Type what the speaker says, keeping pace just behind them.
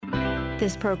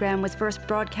This program was first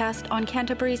broadcast on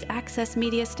Canterbury's access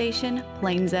media station,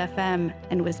 Plains FM,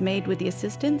 and was made with the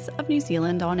assistance of New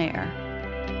Zealand On Air.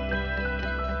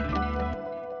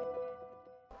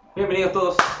 Bienvenidos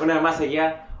todos una vez más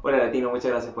allá. Hola Latino, muchas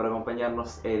gracias por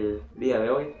acompañarnos el día de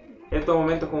hoy. En estos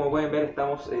momentos, como pueden ver,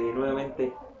 estamos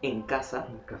nuevamente en casa.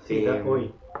 En casita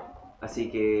hoy. Así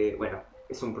que, bueno,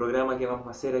 es un programa que vamos a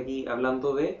hacer aquí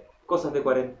hablando de cosas de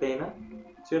cuarentena,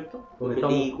 ¿cierto? Porque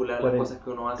Películas, las cosas que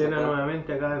uno hace acá.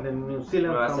 Nuevamente acá desde New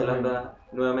Zealand. Nueva Zelanda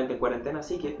nuevamente en cuarentena,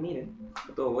 así que miren,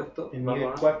 todo esto En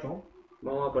nivel 4.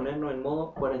 vamos a ponernos en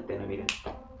modo cuarentena, miren.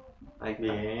 Ahí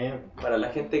está. Bien. Para la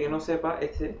gente que no sepa,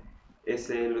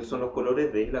 son los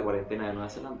colores de la cuarentena de Nueva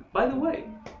Zelanda. By the way,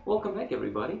 welcome back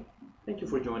everybody. Thank you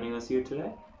for joining us here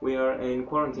today. We are in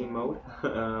quarantine mode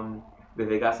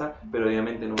desde casa, pero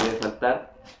obviamente no puede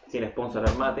faltar sin sponsor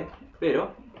al mate,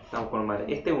 pero estamos con un mate.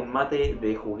 Este es un mate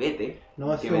de juguete.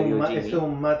 No, eso es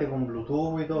un mate con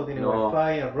Bluetooth y todo, tiene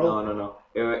Wi-Fi, arroz. No.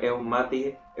 Es un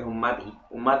mate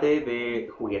de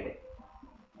juguete.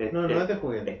 No es de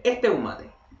juguete. Este es un mate.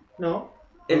 No.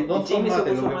 El Los dos son Jimmy mates.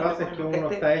 se Lo puso que pasa es que uno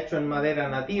está hecho en madera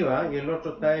nativa y el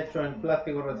otro está hecho en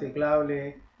plástico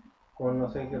reciclable con no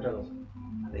sé qué otra cosa.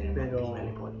 Madera nativa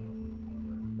le pone.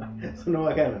 Eso no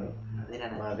es bacano, ¿no? Madera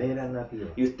nativa. Madera nativa.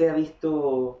 ¿Y usted ha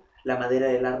visto la madera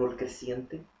del árbol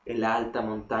creciente en la alta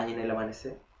montaña en el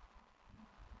amanecer?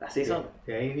 Así son.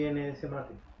 De ahí viene ese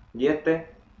mate. ¿Y este?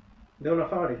 De una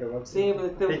fábrica. Sí,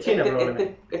 pues de China,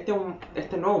 probablemente. Este no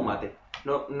es un mate.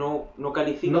 No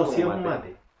califica no, como sí mate. Es un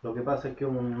mate. Lo que pasa es que es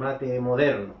un mate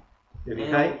moderno. ¿Te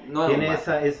fijáis? No tiene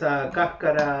esa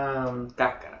cáscara.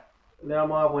 Le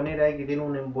vamos a poner ahí que tiene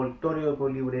un envoltorio de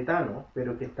poliuretano,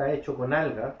 pero que está hecho con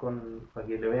algas, para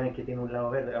que le vean que tiene un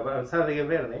lado verde, a pesar de que es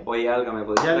verde. Oye, alga, ¿me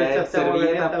podés ya traer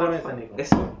servilleta, a la mesa, Nico.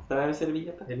 Eso, tráeme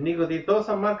servilleta. El Nico tiene todas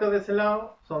esas marcas de ese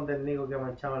lado, son del Nico que ha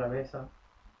manchado la mesa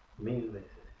 1000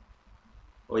 veces.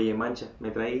 Oye, mancha,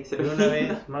 ¿me traí servilleta? Y una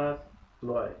vez más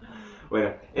lo haré. Bueno,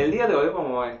 el día de hoy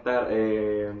vamos a estar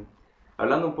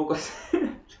hablando un poco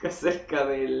acerca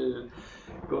del...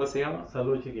 ¿Cómo se llama?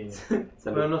 Salud, chiquillo. Salud.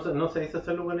 Pero no se dice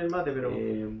salud con el mate,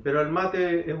 pero el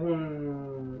mate es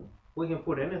un... We can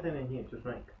put anything in here to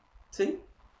drink. Sí,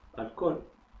 alcohol.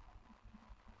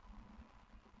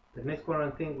 The next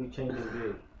quarantine we change the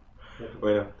beer.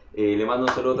 Bueno, le mando un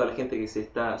saludo a la gente que se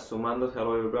está sumando.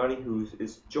 Hello everybody who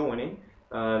is joining.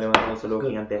 Le mando un saludo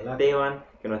gigante a Esteban,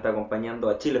 que nos está acompañando,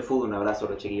 a Chile Food. Un abrazo a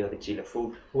los chiquillos de Chile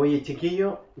Food. Oye,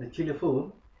 chiquillos de Chile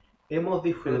Food, hemos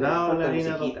disfrutado la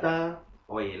harina tostada.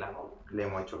 Oye, le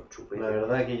hemos hecho chupete. La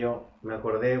verdad que yo me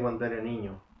acordé cuando era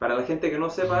niño. Para la gente que no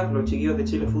sepa, los chiquillos de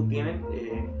Chile Food tienen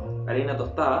harina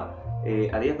tostada a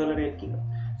 $10 el kilo.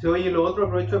 Sí, oye, lo otro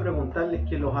aprovecho de preguntarles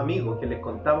que los amigos que les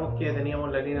contamos que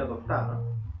teníamos la harina tostada,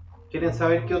 quieren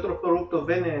saber qué otros productos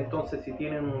venden, entonces si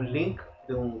tienen un link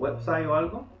de un website o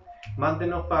algo,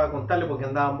 mándenos para contarles porque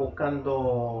andaban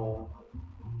buscando...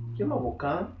 ¿Qué más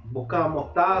buscaban? Buscaban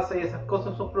mostaza y esas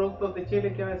cosas, son productos de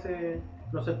Chile que a veces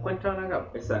no se encuentran acá.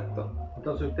 Exacto.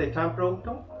 Entonces ustedes traen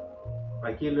productos,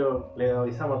 aquí le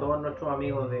avisamos a todos nuestros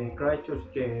amigos de Christchurch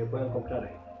que pueden comprar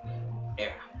ahí.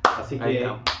 Así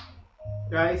que,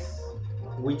 guys,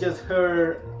 we just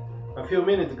heard a few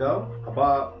minutes ago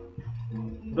about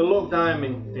the lockdown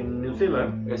in New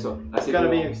Zealand. Eso. It's gonna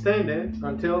be extended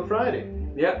until Friday.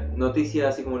 Noticia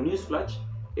así como newsflash.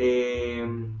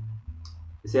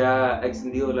 Se ha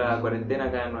extendido la cuarentena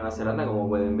acá en Nueva Zelanda, como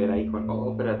pueden ver ahí.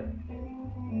 Espérate,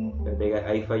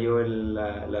 ahí falló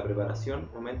la preparación.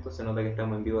 Un momento, se nota que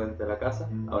estamos en vivo desde la casa.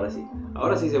 Ahora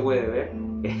sí se puede ver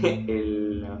no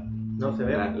se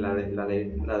ve la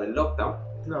del lockdown.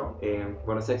 No.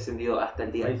 Bueno, se ha extendido hasta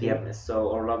el día viernes. So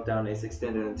our lockdown is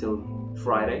extended until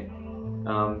Friday.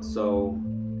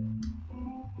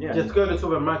 Just go to the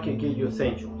supermarket and get your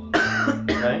essentials.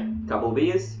 Okay? Couple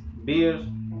beers,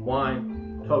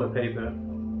 wine, toilet paper,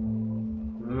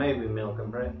 maybe milk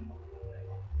and bread.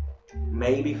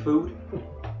 Maybe food.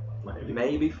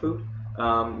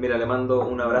 Mira, le mando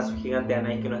un abrazo gigante a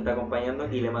Anaís que nos está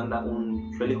acompañando y le manda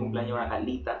un feliz cumpleaños a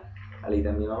Alita,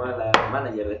 mi mamá, la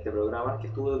manager de este programa, que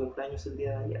estuvo de cumpleaños el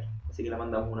día de ayer. Así que le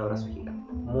mandamos un abrazo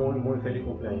gigante. Muy feliz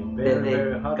cumpleaños.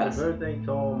 Desde happy casa. birthday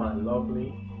to my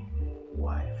lovely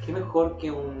wife. Qué mejor que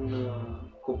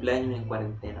un cumpleaños en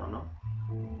cuarentena, ¿no?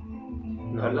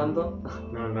 No, ¿Hablando?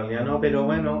 No, en realidad no, pero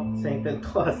bueno, se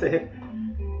intentó hacer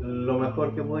lo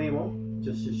mejor que pudimos.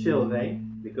 Just a chill day,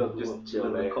 because it was a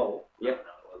little cold. Yep.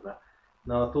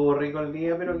 No, estuvo rico el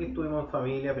día, pero aquí estuvimos en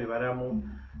familia, preparamos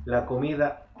la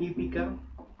comida típica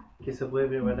que se puede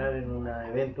preparar en un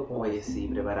evento como... Oye, sí,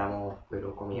 preparamos,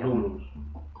 pero comida... No,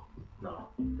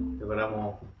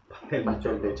 preparamos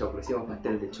Pastel de choclo. Hicimos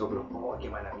pastel de choclo. Oh, qué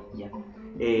maravilla.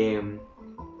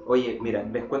 Oye, mira,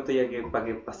 les cuento ya que para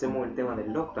que pasemos el tema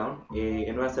del lockdown,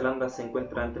 en Nueva Zelanda se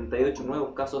encuentran 38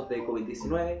 nuevos casos de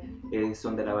COVID-19,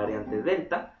 son de la variante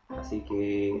Delta, así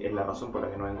que es la razón por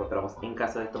la que nos encontramos en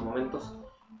casa en estos momentos.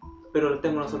 Pero les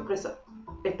tengo una sorpresa.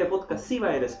 Este podcast sí va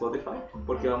a ir a Spotify,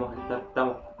 porque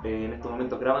estamos en estos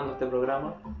momentos grabando este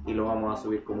programa y lo vamos a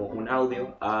subir como un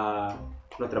audio a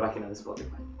nuestra página de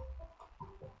Spotify.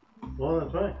 Oh,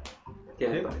 that's right. ¿Qué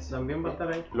les parece? También va a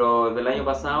estar ahí. Los del año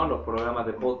pasado, los programas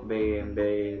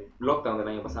de lockdown del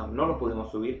año pasado, no los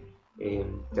pudimos subir,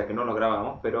 ya que no los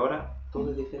grabamos, pero ahora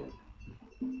todo es diferente.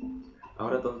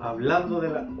 Hablando de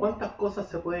 ¿cuántas cosas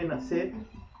se pueden hacer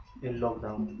en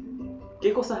lockdown?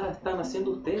 ¿Qué cosas están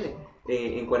haciendo ustedes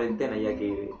en cuarentena? Ya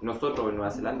que nosotros en Nueva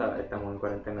Zelanda estamos en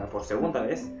cuarentena por segunda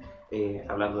vez,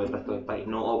 hablando del resto del país,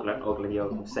 no Auckland lleva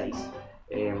como 6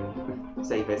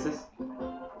 veces.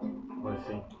 Pues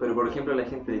sí. Pero por ejemplo la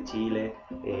gente de Chile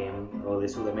o de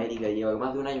Sudamérica lleva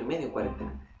más de 1 año y medio en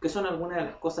cuarentena. ¿Qué son algunas de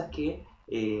las cosas que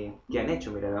han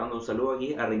hecho? Mira, le mando un saludo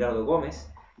aquí a Ricardo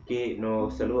Gómez, que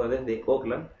nos saluda desde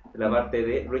Auckland, de la parte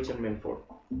de Richard Menford.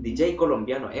 DJ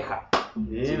colombiano, eja.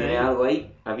 Bien, Si tiene algo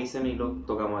ahí, avísenme y lo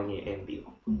tocamos aquí en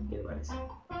vivo. ¿Qué le parece?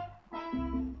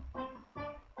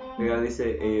 Ricardo dice,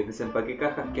 desempaqué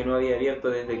cajas que no había abierto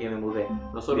desde que me mudé.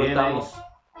 Nosotros Bien estamos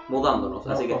mudándonos,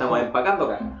 así que estamos empacando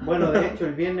cajas. Bueno, de hecho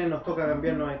el viernes nos toca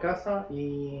cambiarnos de casa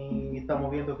y estamos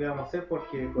viendo qué vamos a hacer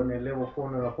porque con el Level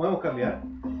 4 no lo podemos cambiar,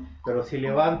 pero si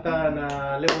levantan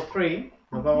a Level 3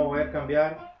 nos vamos a poder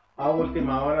cambiar a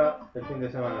última hora el fin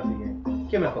de semana, así que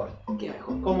qué mejor. ¿Qué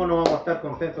mejor? ¿Cómo no vamos a estar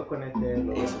contentos con este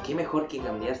lugar? Eso, qué mejor que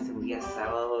cambiarse un día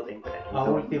sábado tempranito. A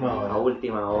última hora. A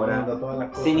última hora. Teniendo todas las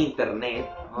cosas. Sin internet.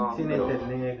 No, Sin pero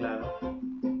internet, claro.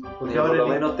 Porque por lo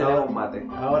el- menos tenemos mate.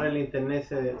 ahora el internet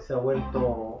se ha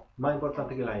vuelto más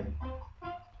importante que el aire.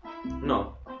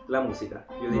 No, la música.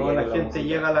 Yo diría No, que la la gente música.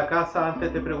 llega a la casa,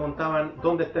 antes te preguntaban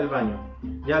dónde está el baño.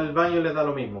 Ya el baño les da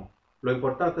lo mismo. Lo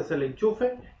importante es el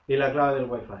enchufe y la clave del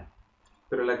wifi.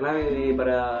 Pero la clave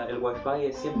para el wifi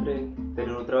es siempre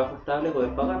tener un trabajo estable y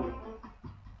poder pagarlo.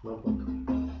 Buen punto.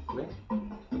 ¿Ves?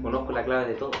 Conozco la clave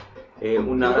de todo. Un Yo,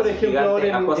 por abrazo ejemplo, gigante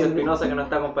ahora a José en- Espinosa que nos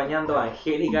está acompañando, a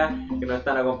Angélica que nos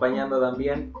están acompañando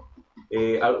también.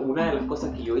 Una de las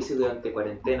cosas que yo hice durante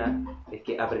cuarentena es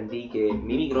que aprendí que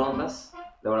mi microondas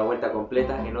da una vuelta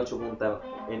completa en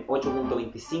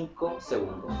 8.25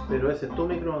 segundos. Pero ese es tu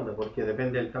microondas porque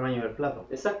depende del tamaño del plato.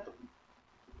 Exacto.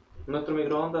 Nuestro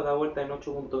microondas da vuelta en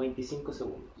 8.25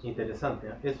 segundos. Interesante,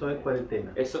 ¿eh? Eso es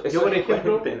cuarentena. Eso Yo, por es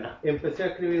ejemplo, cuarentena. empecé a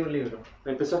escribir un libro.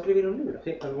 Empezó a escribir un libro.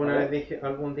 Sí, alguna vez dije,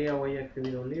 algún día voy a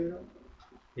escribir un libro.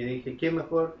 Y dije, ¿qué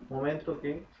mejor momento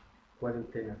que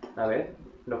cuarentena? A ver,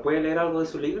 ¿nos puede leer algo de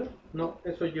su libro? No,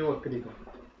 eso llevo escrito.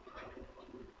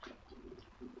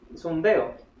 Es un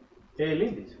dedo. Es el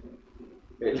índice.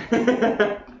 El-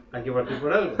 Hay que partir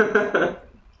por algo.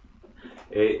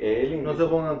 No se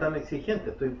pongan tan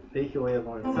exigentes. Te dije voy a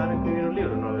comenzar a escribir un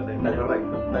libro, no lo tengo. Está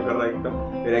correcto, está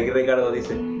correcto. Mira, aquí Ricardo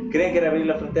dice, ¿creen que abrir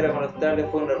la frontera con Australia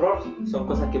fue un error? Son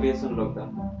cosas que pienso en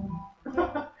lockdown.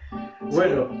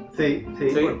 Bueno, sí, Sí.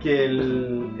 porque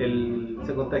el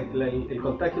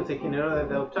contagio se generó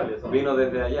desde Australia, ¿sabes? Vino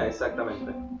desde allá,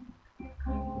 exactamente.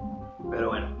 Pero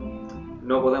bueno,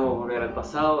 no podemos volver al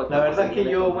pasado. La verdad es que estamos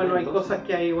en yo, estos bueno, hay momentos. cosas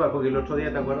que hay igual, porque el otro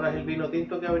día, ¿te acuerdas el vino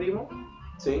tinto que abrimos?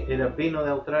 Sí, Era vino de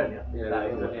Australia. era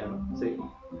australiano, sí.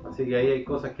 Así que ahí hay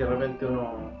cosas que de repente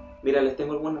uno... Mira, les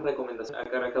tengo algunas recomendaciones.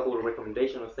 Acá a couple of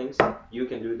recommendations of things you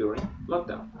can do during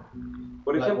lockdown.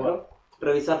 Por Like ejemplo,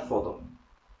 revisar fotos.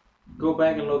 Go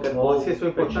back and look at No, old si eso es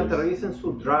importante, pictures. revisen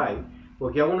su drive,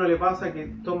 porque a uno le pasa que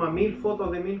toma 1000 fotos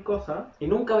de 1000 cosas Y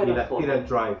nunca ver y las las fotos. tira al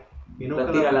drive. Y nunca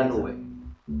Las tira a la revisa. nube.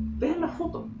 Vean las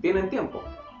fotos, tienen tiempo.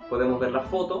 Podemos ver las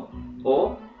fotos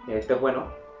o, este es bueno,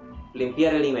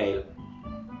 limpiar el email.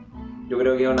 Yo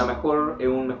creo que es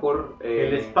un mejor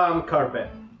El spam carpet,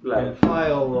 claro. el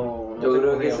file o... no Yo sé creo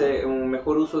cómo que se es un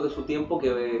mejor uso de su tiempo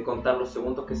que contar los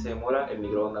segundos que se demora el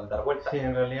microondas en dar vuelta. llama. Sí,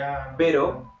 en realidad...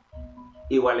 Pero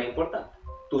igual es importante.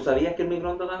 ¿Tú sabías que el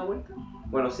microondas da vuelta?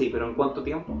 Bueno, sí, pero ¿en cuánto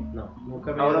tiempo? No,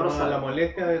 nunca me Ahora he lo tomado sabe. la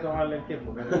molestia de tomarle el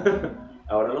tiempo. Pero...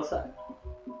 Ahora lo sabes.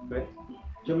 ¿Ves?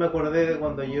 Yo me acordé de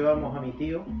cuando llevamos a mi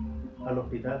tío al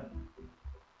hospital.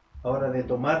 Ahora de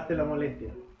tomarte la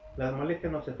molestia. La molestia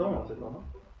no se toma, se toma.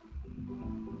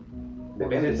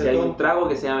 Depende, Porque si se hay toma- un trago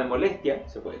que se llame molestia,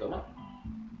 se puede tomar.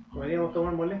 Podríamos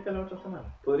tomar molestia la otra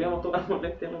semana. Podríamos tomar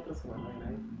molestia en otra semana.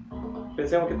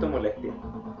 Pensemos que esto es molestia.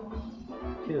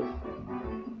 Sí.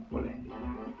 Molestia.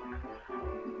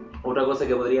 Otra cosa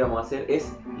que podríamos hacer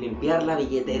es limpiar la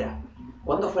billetera.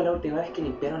 ¿Cuándo fue la última vez que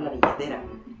limpiaron la billetera?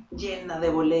 llena de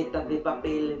boletas, de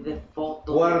papeles, de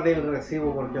fotos. Guarde el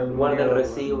recibo porque algún Guarda día el lo-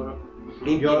 recibo, ¿no?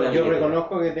 Yo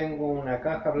reconozco que tengo una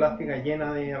caja plástica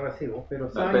llena de recibos, pero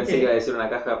 ¿saben Pensé qué? que iba a decir una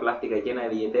caja plástica llena de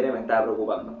billetera y me estaba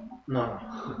preocupando. No,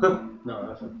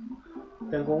 no, eso.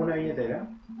 Tengo una billetera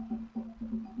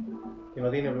que no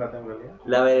tiene plata en realidad.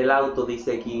 Lavar el auto,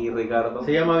 dice aquí Ricardo.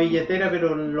 Se llama billetera,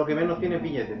 pero lo que menos tiene es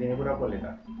billete, tiene pura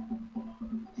boleta.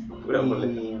 Pura Y-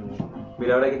 boleta.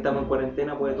 Mira, ahora que estamos en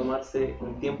cuarentena puede tomarse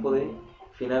un tiempo de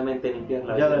finalmente limpiar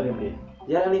la Ya la billetera. limpié.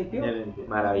 ¿Ya la limpió? Ya la limpié.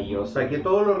 Maravilloso. Saqué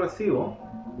todos los recibos,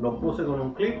 los puse con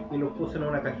un clip y los puse en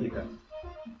una cajita.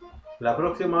 La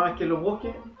próxima vez que los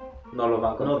busque, No los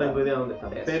van a no encontrar. tengo idea dónde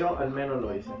están, Eso. pero al menos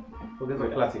lo hice. Porque eso es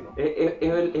Mira, clásico. Es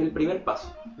el primer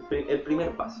paso. El primer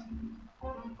paso.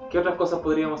 ¿Qué otras cosas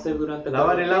podríamos hacer durante la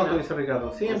Lavar el cuarentena? auto, dice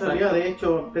Ricardo. Sí, en Exacto. realidad, de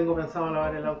hecho, tengo pensado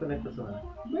lavar el auto en esta semana.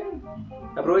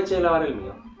 Aproveche de lavar el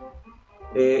mío.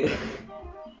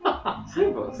 Sí,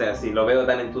 pues, o sea, si lo veo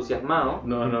tan entusiasmado.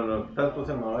 No, está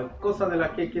entusiasmado. Es cosas de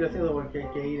las que hay que ir haciendo porque hay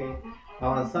que ir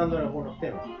avanzando en algunos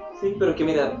temas. Sí, pero es que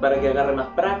mira, para que agarre más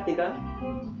práctica,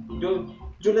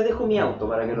 yo le dejo mi auto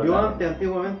para que lo Yo lave.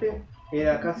 antiguamente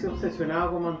era casi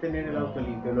obsesionado con mantener el auto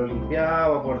limpio. Lo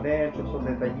limpiaba por dentro, esos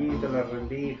detallitos, la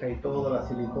rendija y todo, la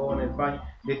silicona, el paño.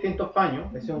 Distintos paños.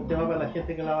 Ese es un tema para la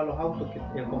gente que lava los autos,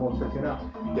 que es como obsesionado.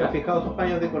 ¿Te Ya. has fijado esos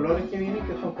paños de colores que vienen?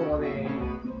 Que son como de...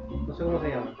 no sé cómo se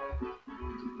llaman.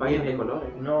 Paños de colores.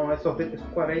 No, esos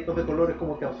cuadraditos de colores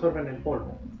como que absorben el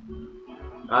polvo.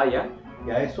 Ah, ya. Y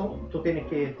a eso tú tienes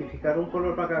que identificar un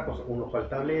color para cada cosa. Uno para el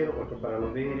tablero, otro para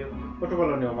los vidrios, otro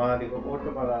para los neumáticos,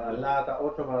 otro para las latas,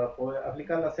 otro para poder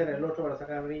aplicar la cera, el otro para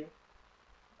sacar el brillo.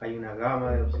 Hay una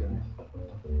gama de opciones.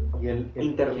 Y el que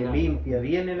Interminable. limpia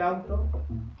bien el auto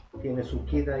tiene su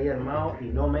kit ahí armado y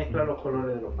no mezcla los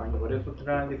colores de los paños. Por eso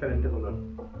traen diferentes colores.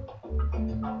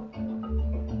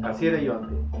 Así era yo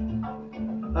antes.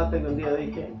 Hasta que un día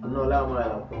dije, no lavo más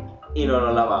el auto. Y no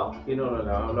lo lavamos. Y no lo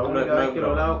lavo. La No- única no vez es que lo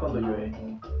broma. lavo es cuando llueve.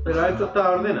 Pero esto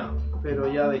estaba ordenado. Pero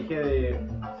ya dejé de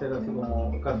ser así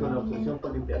como casi una obsesión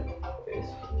por limpiarlo.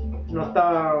 No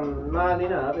estaba mal ni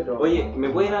nada, pero Oye, ¿me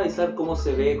pueden avisar cómo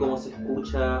se ve, cómo se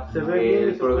escucha se ve bien y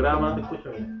el se programa? escucha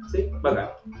bien. Sí, bacán,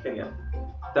 genial.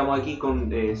 Estamos aquí con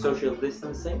social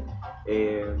distancing.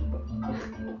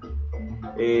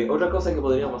 Otra cosa que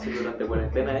podríamos hacer durante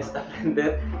cuarentena es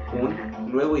aprender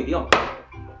un nuevo idioma.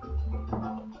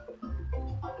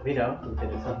 Mira,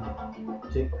 interesante.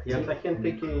 Sí, y hay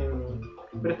gente que...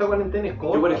 Pero esta cuarentena es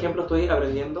corta. Yo, por ejemplo, estoy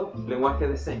aprendiendo lenguaje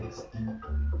de señas.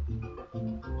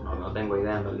 No tengo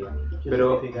idea en realidad. ¿Qué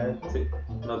Pero significa eso? sí,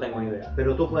 no tengo idea.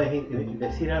 Pero tú puedes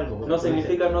decir algo. No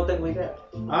significa no tengo idea.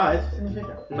 Ah, eso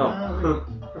significa. No. Ah, bueno.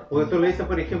 Porque tú le dices,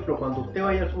 por ejemplo, cuando usted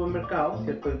vaya al supermercado,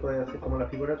 ¿cierto? Y puede hacer como la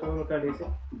figura del supermercado, le dice,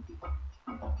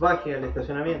 baje al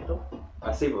estacionamiento,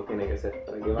 Así pues tiene que ser.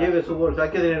 Para que lleve su bolsa. Hay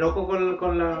que tener ojo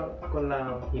con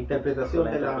la interpretación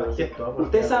Con la de la interpretación. gesto. ¿no? Porque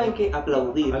Ustedes saben que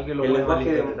aplaudir, Alguien lo el puede lenguaje,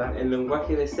 malinterpretar. el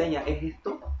lenguaje de señas es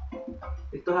esto.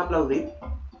 Esto es aplaudir.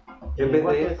 el En vez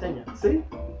lenguaje de... de señas. Sí,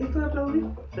 esto es aplaudir.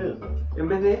 Sí, sí. En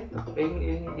vez de esto.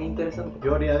 Es interesante.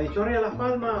 Yo habría dicho, arriba las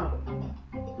palmas.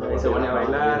 Ahí se pone a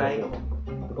bailar ahí.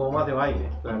 Como más de baile.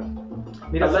 Claro.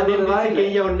 Mira, Hablando también de dice baile. que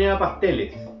ella hornea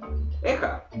pasteles,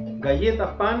 ¡Eja! galletas,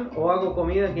 pan o hago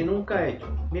comida que nunca he hecho.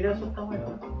 Mira, eso está bueno.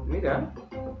 Mira.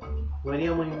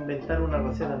 Deberíamos inventar una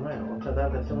receta nueva, o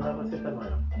tratar de hacer una receta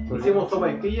nueva. Hicimos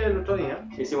sopa y pilla el otro día,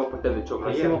 Hicimos pastel de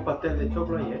chocolate. hicimos pastel de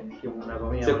choclo ayer, que es una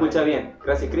comida. Se escucha bien.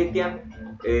 Gracias, Cristian.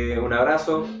 Un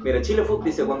abrazo. Mira, Chile Food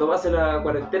dice, cuando pase la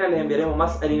cuarentena les enviaremos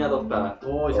más harina tostada.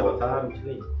 Uy, se pasaron,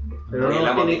 chiquillos. Pero La no hemos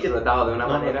nos tienen que, disfrutado de una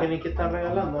no nos manera. tienen que estar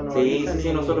regalando, ¿no? Sí,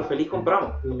 nosotros feliz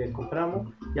compramos. Y les compramos.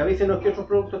 Y avísenos qué otros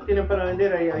productos tienen para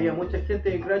vender. Ahí había mucha gente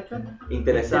de Cracho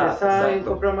Interesada, en exacto.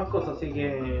 comprar más cosas, así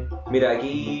que... Mira,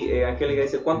 aquí Angélica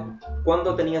dice,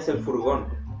 ¿cuándo tenías el furgón?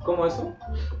 ¿Cómo eso?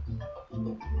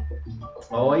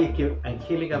 Oye, es que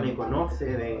Angélica me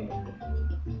conoce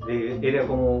era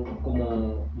como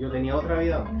yo tenía otra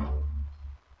vida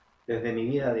desde mi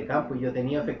vida de campo. Yo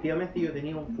tenía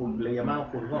le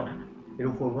llamaban furgón, era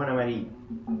un furgón amarillo.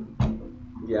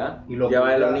 Ya, Y lo lleva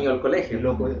a los ocupaba- niños al colegio.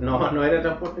 no era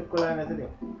transporte escolar en ese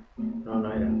tiempo,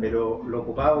 no era, pero lo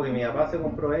ocupaba porque mi papá se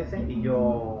compró ese y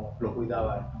yo lo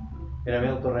cuidaba. Era mi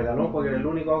auto regalón porque era el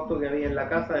único auto que había en la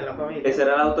casa de la familia. ¿Ese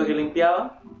era el auto que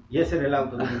limpiaba? Y ese era el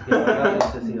auto que limpiaba la casa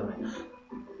excesivamente.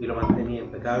 Y lo mantenía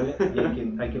impecable.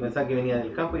 Y hay que pensar que venía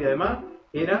del campo y además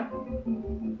era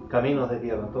caminos de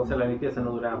tierra. Entonces la limpieza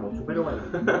no duraba mucho. Pero bueno,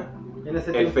 en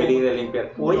ese El tiempo. feliz de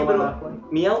limpiar. uno Oye, va pero abajo.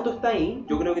 mi auto está ahí.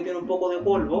 Yo creo que tiene un poco de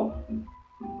polvo.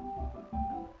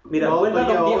 Mira, No, vuelve a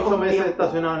lleva los 8 viejos meses tiempos.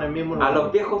 estacionado en el mismo A lugar.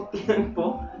 los viejos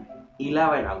tiempos. y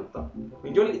lava el auto.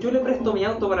 Yo le presto mi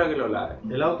auto para que lo lave.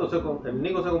 El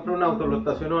Nico se compró un auto, lo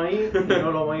estacionó ahí y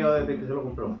no lo movió desde que se lo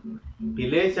compró. Y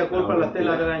le echa culpa a las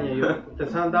telas de araña.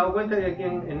 ¿Ustedes se han dado cuenta que aquí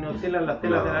en New Zealand las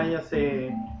telas de araña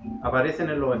se aparecen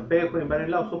en los espejos y en varios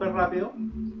lados súper rápido?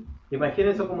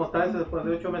 Imagínense cómo está eso después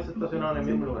de 8 meses estacionado en el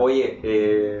mismo lugar.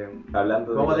 Oye,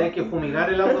 hablando Vamos a tener que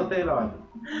fumigar el auto antes de lavarlo.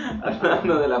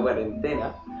 Hablando de la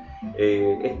cuarentena,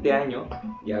 este año,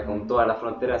 ya con todas las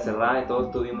fronteras cerradas, todos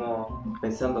estuvimos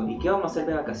pensando, ¿y qué vamos a hacer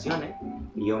de vacaciones?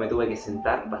 Y yo me tuve que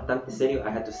sentar bastante serio. I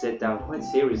had to sit down quite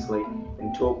seriously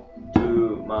and talk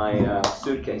to my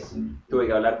suitcase. Tuve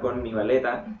que hablar con mi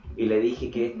maleta y le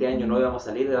dije que este año no íbamos a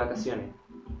salir de vacaciones.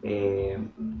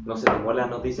 No se tomó las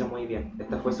noticias muy bien.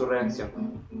 Esta fue su reacción.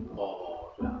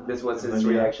 This was his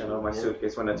reaction on my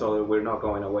suitcase when I told her we're not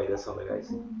going away this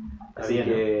holidays. Así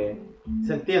que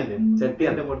se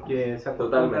entiende porque se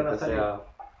totalmente, a salir. O sea,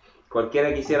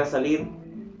 cualquiera quisiera salir,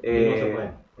 no se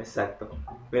puede. Exacto.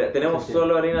 Mira, tenemos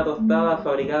solo harina tostada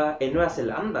fabricada en Nueva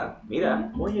Zelanda.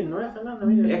 Mira. Oye, en Nueva Zelanda,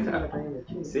 mira, la de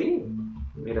Chile. Sí.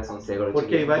 Mira, son secos.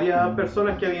 Porque hay varias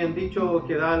personas que habían dicho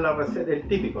que daban la receta, el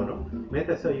típico, ¿no?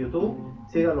 Métase a YouTube,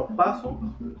 siga los pasos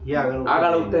y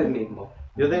hágalo usted mismo.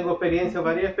 Yo tengo varias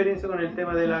experiencias con el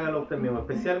tema del hágalo usted mismo,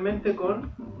 especialmente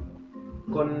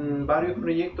con varios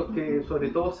proyectos que sobre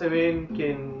todo se ven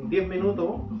que en 10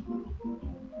 minutos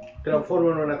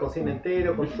transforman una cocina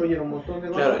entera, construyen un montón de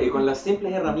cosas. Claro, y con las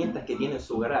simples herramientas que tiene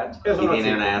su garage, eso y no tiene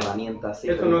existe. una herramienta así.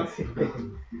 Eso no existe.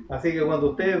 Así que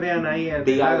cuando ustedes vean ahí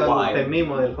el hágalo usted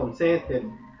mismo del home center,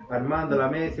 armando la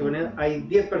mesa y poniendo, hay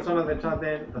 10 personas detrás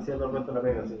de él haciendo el resto de la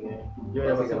pega, así que yo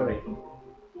ya pasé por ahí.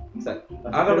 Exacto.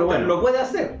 Hágalo, bueno, lo puede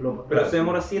hacer, pero claro. Se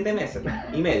demora 7 meses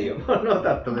y medio. No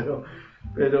tanto,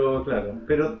 pero claro.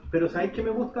 Pero ¿sabéis qué me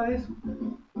gusta de eso?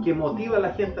 Que motiva a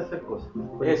la gente a hacer cosas.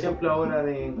 Por ejemplo, ahora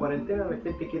en cuarentena la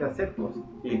gente quiere hacer cosas.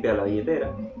 Limpiar la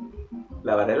billetera,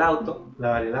 lavar el auto.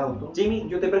 Jimmy,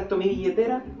 yo te presto mi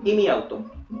billetera y mi auto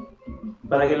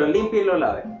para que lo limpie y lo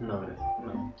lave. No, gracias.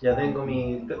 Ya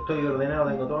estoy ordenado,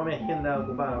 tengo toda mi agenda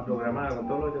ocupada, programada, con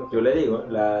todo lo que tengo. Yo le digo,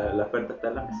 la oferta está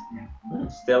en la mesa.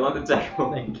 Still on the table.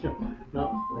 Thank you.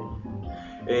 No,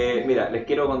 mira, les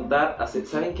quiero contar,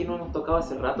 ¿saben qué no hemos tocado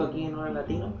hace rato aquí en Hola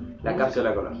Latino? La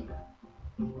cápsula ecológica.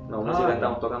 No, música que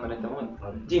estamos tocando en este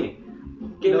momento. Jimmy,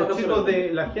 ¿qué es la cápsula? Chicos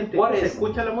de la gente, ¿se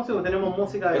escucha la música? Tenemos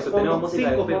música de fondo,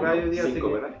 5 de radio día, así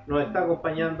que nos está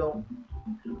acompañando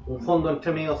un fondo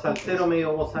entre medio salsero,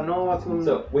 medio bossa nova.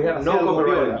 So, we have no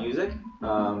copyrighted music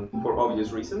for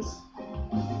obvious reasons.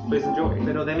 Please enjoy.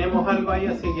 Pero tenemos algo ahí,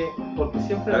 así que, porque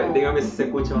siempre... A ver, dígame si se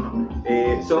escucha o no.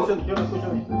 Yo lo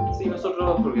escucho bien. Sí,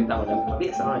 nosotros, porque estamos en la misma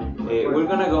pieza. We're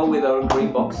gonna go with our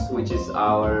green box, which is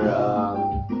our...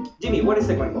 Jimmy, what is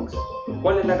the green box?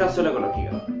 ¿Cuál es la cápsula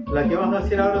ecológica? La que vamos a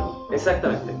decir ahora.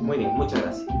 Exactamente, muy bien, muchas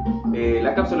gracias.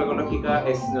 La cápsula ecológica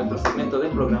es nuestro segmento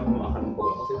del programa, vamos a bajar un poco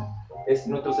de música. Es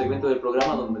nuestro segmento del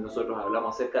programa donde nosotros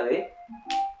hablamos acerca de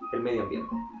el medio ambiente.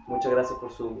 Muchas gracias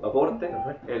por su aporte.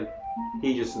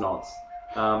 He just nods.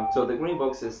 So the green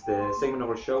box is the segment of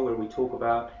our show where we talk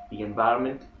about the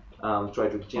environment, try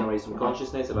to generate some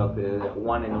consciousness about the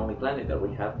one and only planet that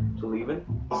we have to live in.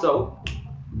 So,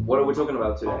 what are we talking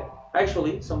about today?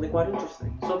 Actually, something quite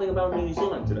interesting. Something about New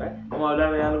Zealand today. Vamos a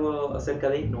hablar de algo acerca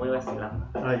de Nueva Zelanda.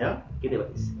 Ah, ¿ya? ¿Qué te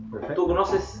parece? Perfecto. ¿Tú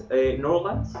conoces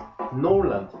Norlands?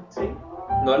 Norland. Sí.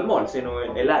 No el mall, sino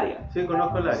el área. Sí,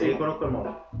 conozco el área, Sí. y conozco el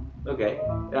mall. Okay.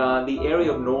 The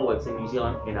area of Norlands in New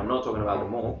Zealand, and I'm not talking about the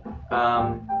mall,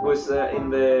 was in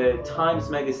the Times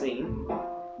Magazine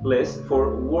list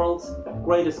for world's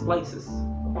greatest places.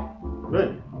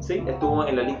 Bueno. Sí, estuvo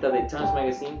en la lista de Times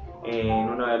Magazine en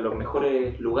uno de los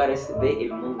mejores lugares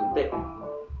del mundo entero.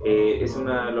 Es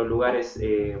uno de los lugares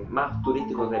más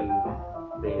turísticos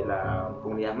de la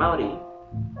comunidad maorí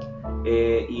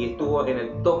y estuvo en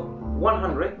el top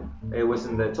 100. It was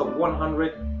in the top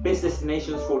 100 best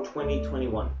destinations for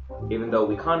 2021. Even though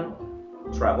we can't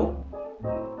travel,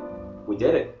 we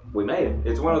did it. We made it.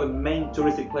 It's one of the main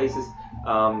touristic places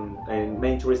and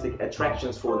main touristic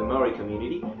attractions for the Maori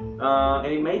community, and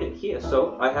it made it here.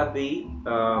 So I have the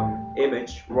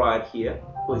image right here.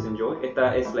 Please enjoy.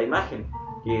 Esta es la imagen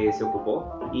que se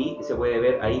ocupó y se puede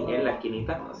ver ahí en la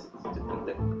esquinita.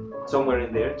 Somewhere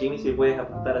in there. Jimmy, si puedes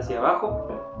apuntar hacia abajo.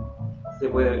 Se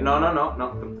puede. No.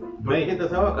 ¿Me dijiste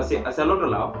hacia abajo? Hacia el otro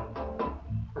lado.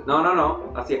 No.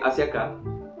 Hacia acá.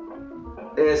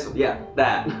 Eso, yeah,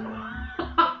 that.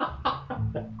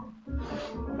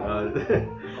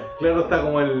 Claro, está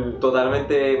como el...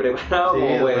 Totalmente preparado, sí,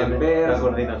 como pueden ver. La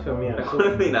coordinación mía. La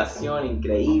coordinación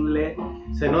increíble.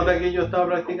 Se nota que yo estaba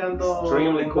practicando...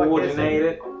 Extremely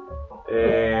coordinated.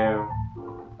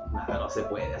 Nada, no se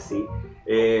puede así.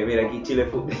 Mira, aquí Chile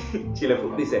Food, Chile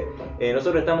Food dice: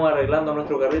 nosotros estamos arreglando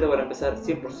nuestro carrito para empezar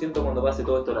 100% cuando pase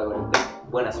todo esto de la cuarentena.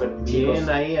 Buena suerte, chicos. Bien,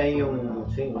 ahí hay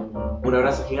sí. Un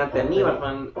abrazo gigante a Aníbal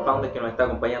Founder, que nos está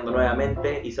acompañando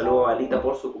nuevamente, y saludo a Alita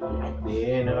por su cumpleaños.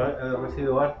 Bien, ha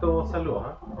recibido harto saludos,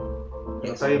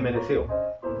 Está bien merecido.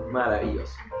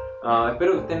 Maravilloso.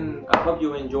 Espero que estén. I hope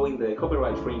you enjoying the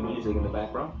copyright free music in the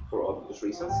background for obvious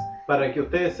reasons. Para que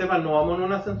ustedes sepan, no vamos en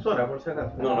una ascensora, por si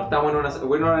acaso. No estamos en una.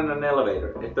 We're not in an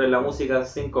elevator. Esto es la música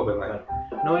sin copyright.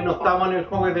 No, y no estamos en el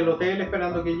hall del hotel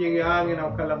esperando que llegue alguien a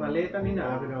buscar la maleta ni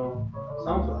nada, pero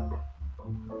sounds like.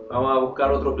 Vamos a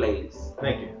buscar otro playlist.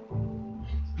 Thank you.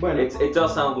 Bueno, It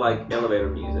does sound like elevator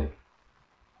music.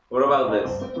 What about this?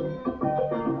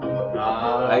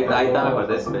 Ahí está mejor,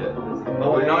 this bit.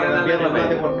 vamos We're not a in an cambiar el mate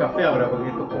elevator. por café ahora, porque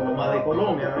esto es como más de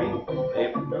Colombia, ¿no?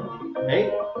 ¿Eh?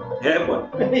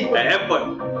 Pues.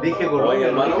 Dije Colombia, Oye,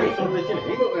 hermano. dije el sur de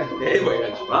Chile. Pues,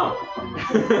 gancho, vamos.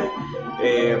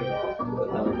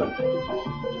 Está muy fuerte.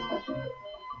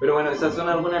 Pero bueno, esas son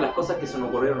algunas de las cosas que se nos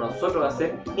ocurrieron a nosotros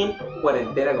hacer en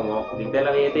cuarentena, como limpiar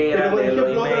la billetera, Pero por leer los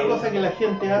ejemplo, otra emails. cosa que la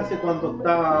gente hace cuando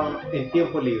está en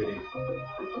tiempo libre: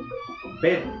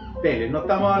 ver tele. No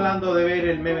estamos hablando de ver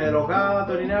el meme de los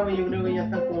gatos ni nada, yo creo que ya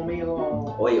están como medio...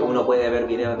 Oye, uno puede ver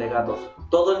videos de gatos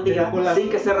todo el día Pero con la-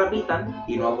 sin que se repitan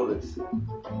y no aburrirse.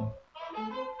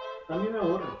 A mí me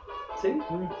aburre. ¿Sí?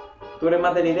 Tú eres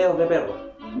más de videos de perros.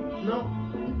 No,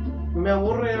 me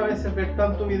aburre a veces ver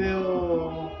tanto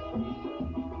video.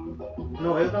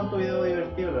 No veo tanto video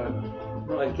divertido, la verdad.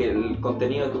 No, es que el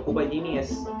contenido que ocupa Jimmy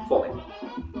es fome.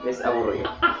 Es aburrido.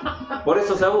 Por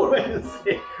eso se aburre. Puede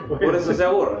ser, Por eso se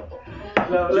aburre.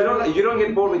 La- You don't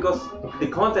get bored because the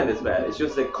content is bad. It's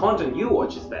just the content you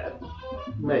watch is bad.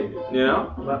 Maybe. You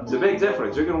know? It's a big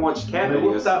difference. You can watch cat Me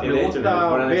videos gusta- in me the gusta internet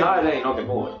for an ver- entire day and not get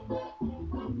bored.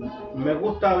 Me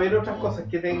gusta ver otras cosas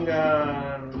que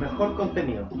tengan mejor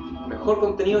contenido. Mejor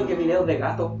contenido que videos de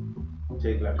gato.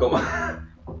 Sí, claro.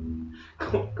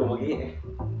 Como que...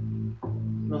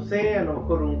 No sé, a lo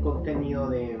mejor un contenido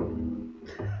de...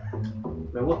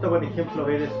 Me gusta, por ejemplo,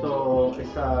 ver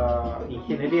esa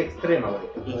ingeniería extrema, por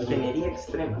ejemplo. Ingeniería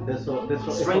extrema. De esos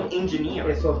Strength engineer.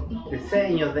 esos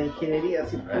diseños de ingeniería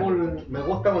así full. Me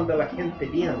gusta cuando la gente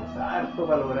piensa harto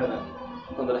para lograr algo.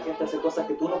 Cuando la gente hace cosas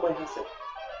que tú no puedes hacer.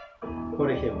 Por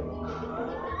ejemplo,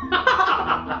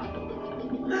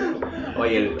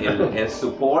 Oye, el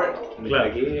support Claro.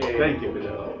 aquí es thank you,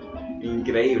 pero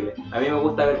increíble. A mí me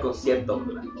gusta ver conciertos.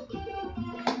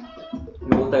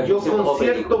 Me gusta ver yo conciertos con o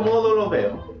cierto películas. modo lo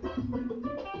veo.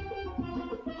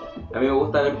 A mí me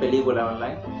gusta ver películas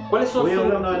online. ¿Cuáles son Voy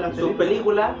hablando de las sus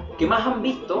películas que más han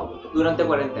visto durante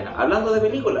cuarentena? Hablando de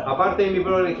películas. Aparte de mi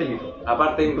pobre angelito.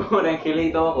 Aparte de Pobre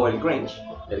Angelito o el Grinch.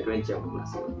 El Grinch es un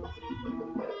clásico.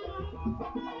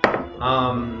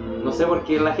 No sé por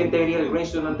qué la gente vería el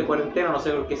Grinch durante cuarentena, no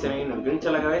sé por qué se me vino el Grinch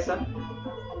a la cabeza.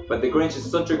 But the Grinch is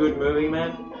such a good movie,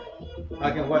 man.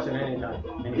 I can watch it anytime.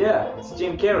 Yeah, it's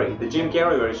Jim Carrey, the Jim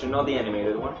Carrey version, not the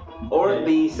animated one. Or Yeah.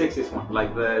 the 60s one,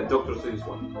 like the Dr. Seuss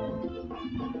one.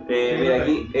 Sí, Mira no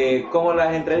aquí, como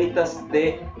las entrevistas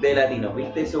de Latino,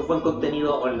 ¿viste? Eso fue en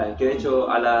contenido online, que de hecho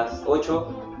a las 8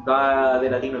 estaba de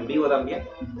Latino en vivo también.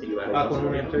 Así que para que no Con se una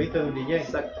olviden. entrevista de un DJ.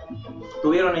 Exacto.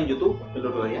 Estuvieron en YouTube el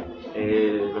otro día,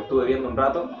 lo estuve viendo un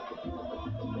rato.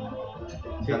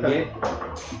 Sí, También.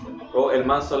 O el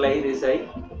Manso Ley dice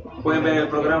ahí. Pueden ver el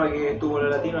programa que estuvo en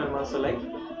el Latino, el Manso Ley.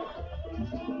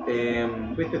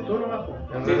 ¿Fuiste tú nomás?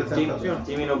 En Sí, representación.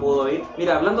 Jimmy no pudo ir.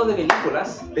 Mira, hablando de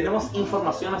películas, tenemos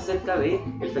información acerca del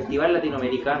Festival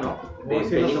Latinoamericano de Hoy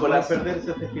sí no se Películas. puede perder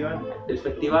ese festival. El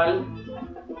Festival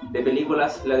de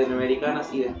Películas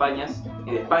Latinoamericanas y de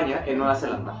España en Nueva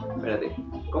Zelanda. Espérate,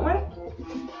 ¿cómo era?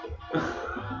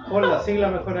 Pon la sigla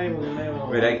mejor ahí porque medio...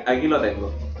 Mira, aquí lo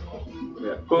tengo.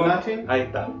 Mira, pum, Latin. ahí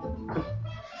está.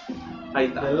 Ahí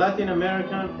The está. Latin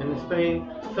American and Spain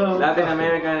Film Latin Festival.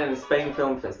 American and Spain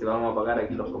Film Festival. Vamos a apagar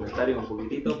aquí los comentarios un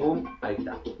poquitito. Boom, ahí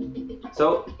está.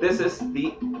 So, this is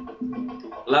the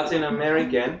Latin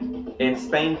American and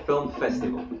Spain Film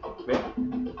Festival.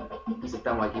 ¿Ven? Pues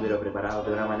estamos aquí pero preparados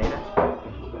de una manera.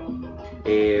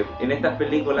 En estas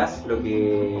películas lo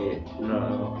que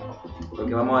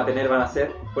vamos a tener van a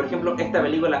ser, por ejemplo, esta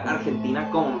película argentina,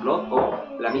 Common Blood o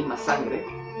La Misma Sangre.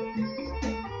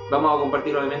 Vamos a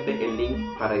compartir obviamente el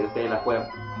link para que ustedes la puedan.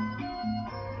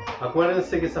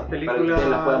 Acuérdense que esas Para que películas ustedes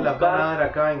las puedan las buscar. van a dar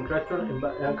acá en Crackdown.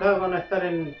 Acá van a estar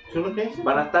en... ¿Solo qué dice?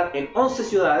 Van a estar en 11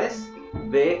 ciudades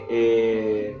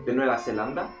de Nueva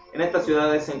Zelanda. En estas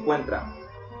ciudades se encuentra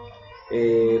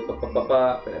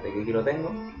espérate que aquí lo tengo.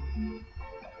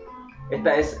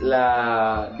 Esta es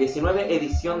la 19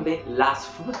 edición de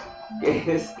LASF,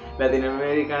 que es Latin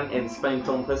American and Spain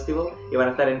Film Festival, y van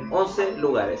a estar en 11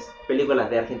 lugares. Películas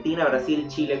de Argentina, Brasil,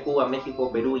 Chile, Cuba,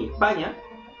 México, Perú y España,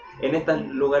 en estos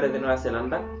lugares de Nueva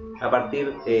Zelanda, a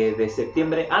partir de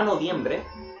septiembre a noviembre.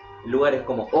 Lugares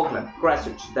como Auckland,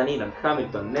 Christchurch, Dunedin,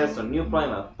 Hamilton, Nelson, New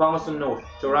Plymouth, Palmerston North,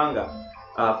 Tauranga,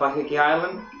 Whakeke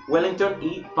Island, Wellington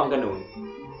y Whanganui.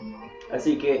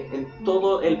 Así que en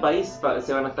todo el país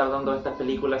se van a estar dando estas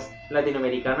películas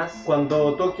latinoamericanas.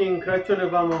 Cuando toquen Christchurch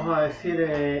les vamos a decir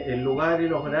el lugar y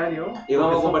los horarios. Y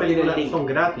vamos a compartir el link. Son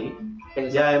gratis.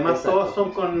 Y además todas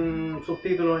son con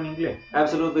subtítulos en inglés.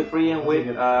 Absolutely free and with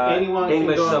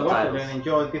English subtitles. And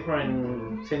enjoy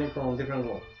different cinema from different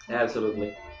worlds.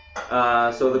 Absolutely.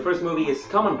 So the first movie is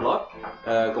Common Blood,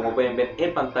 como pueden ver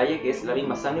en pantalla, que es La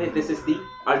misma sangre. This is the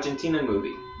Argentinian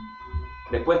movie.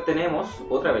 Después tenemos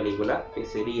otra película que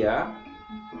sería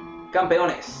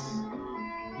Campeones.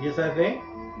 ¿Y esa es de?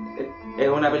 Es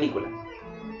una película.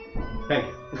 Thank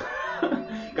you.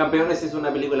 Campeones es una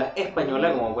película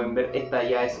española, como pueden ver. Esta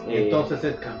ya es... Entonces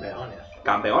es Campeones.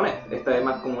 Campeones. Esta es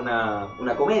más como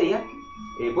una comedia.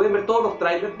 Pueden ver todos los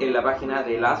trailers en la página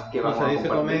de las que vamos a compartir. No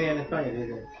se dice comedia en España,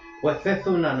 dice, pues es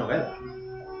una novela.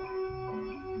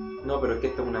 No, pero es que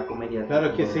esta es una comedia. Claro,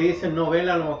 es que si dice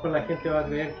novela, a lo mejor la gente va a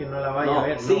creer que no la vaya a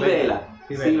ver. Sí, vela.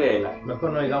 Sí, vela.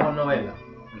 Mejor no digamos novela,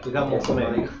 digamos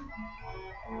comedia.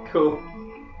 Cool.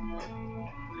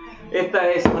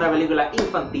 Esta es una película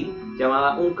infantil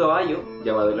llamada Un caballo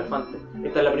llamado Elefante.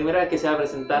 Esta es la primera vez que se va a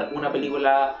presentar una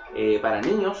película para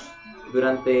niños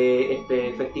durante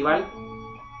este festival.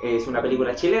 Es una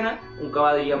película chilena, un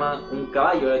caballo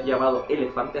llamado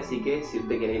Elefante, así que si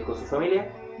usted quiere ir con su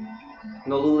familia,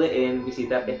 no dude en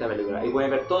visitar esta película. Ahí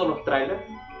pueden ver todos los trailers.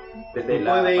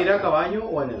 Puede ir a caballo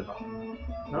o en elefante,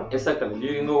 ¿no? Exactamente.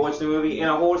 You can go watch the movie in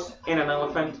a horse, in an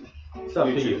elephant.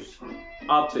 You choose.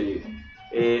 Up to you.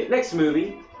 Next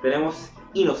movie tenemos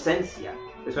Inocencia.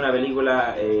 Es una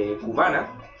película cubana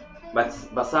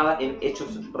basada en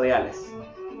hechos reales.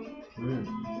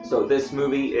 So this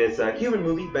movie is a Cuban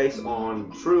movie based on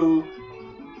true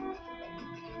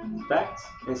facts,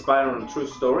 inspired on a true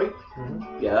story.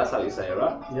 Yeah, that's how you say it,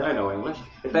 right? Yeah. I know English.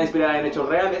 Está inspirada en hechos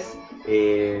reales.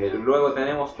 Luego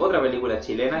tenemos otra película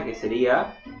chilena que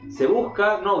sería Se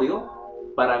busca novio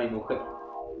para mi mujer.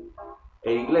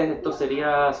 En inglés esto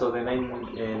sería, so the name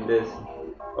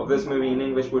of this movie in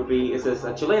English would be, it says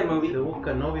a Chilean movie. Se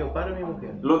busca novio para mi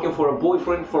mujer. Looking for a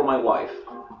boyfriend for my wife.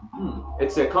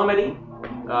 It's a comedy.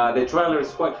 The trailer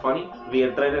is quite funny. Vi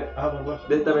el trailer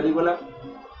de esta película.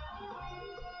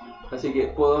 Así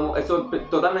que eso es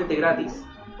totalmente gratis.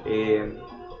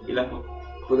 Y la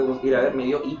podemos ir a ver, me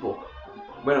dio hipo.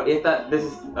 Bueno, this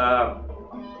is a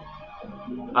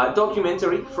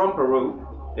documentary from Peru.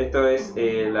 Esto es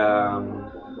la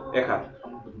Eja.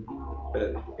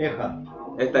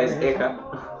 Esta es Eja.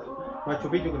 Machu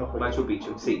Picchu que no fue. Machu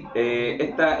Picchu, sí.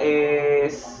 Esta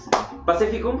es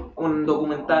Pacificum, un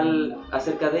documental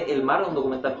acerca del mar, un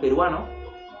documental peruano.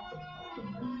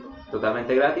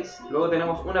 Totalmente gratis. Luego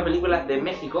tenemos una película de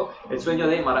México, El sueño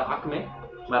de Maracme,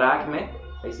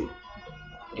 ahí sí.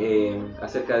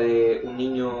 Acerca de un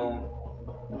niño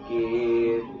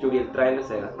que yo vi el trailer,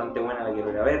 se ve bastante buena, la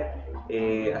quiero ir a ver.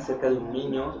 Acerca de un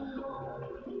niño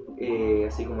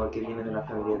así como el que viene de una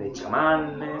familia de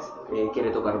chamanes,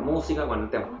 quiere tocar música, bueno, el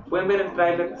tema. Pueden ver el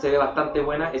trailer, se ve bastante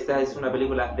buena. Esta es una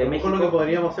película de México. Lo que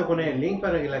podríamos hacer es poner el link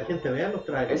para que la gente vea los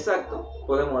trailers. Exacto,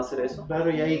 podemos hacer eso. Claro,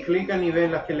 y ahí clican y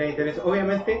ven las que les interesa.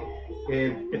 Obviamente,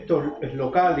 esto es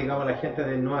local, digamos, la gente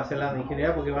de Nueva Zelanda en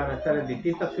general, porque van a estar en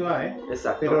distintas ciudades.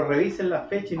 Exacto. Pero revisen la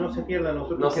fecha y no se pierdan.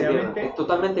 Nosotros es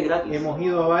totalmente gratis. Hemos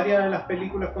ido a varias de las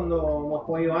películas cuando hemos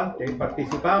podido antes.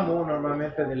 Participamos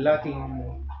normalmente del Latin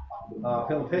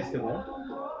Film Festival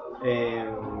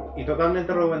y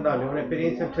totalmente recomendable, una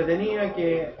experiencia entretenida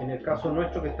que en el caso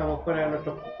nuestro que estamos fuera de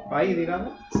nuestro país,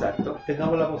 digamos, exacto,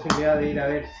 tengamos la posibilidad de ir a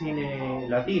ver cine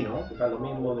latino, que da lo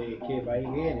mismo de qué país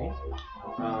viene,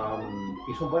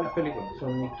 y son buenas películas,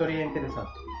 son historias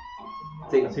interesantes.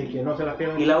 Sí. Así que no se las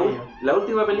pierdan. Y la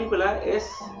última película es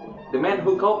The Man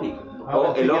Who Copied,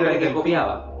 o El hombre que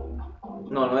copiaba.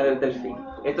 No era el delfín.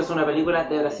 Esta es una película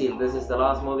de Brasil. This is the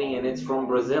last movie and it's from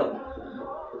Brazil.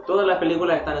 Todas las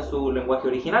películas están en su lenguaje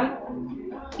original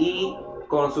y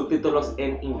con subtítulos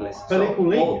en inglés. So,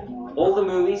 all the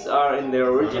movies are in their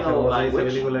original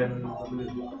language,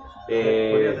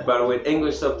 but with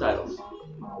English subtitles.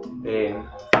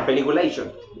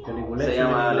 Peliculation. Se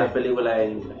llama la película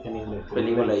en inglés.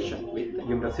 Peliculation. ¿Viste?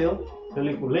 ¿Y en Brasil?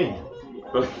 Peliculeño.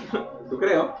 ¿Tú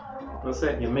creo? No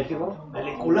sé. ¿Y en México?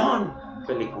 Peliculón.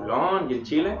 ¿Y en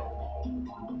Chile?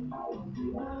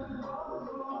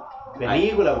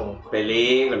 Película.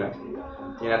 Película.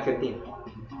 En Argentina.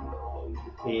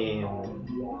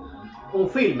 Un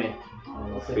filme.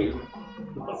 Un film.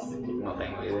 No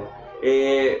tengo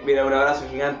idea. Mira, un abrazo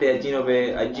gigante a Gino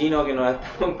que nos está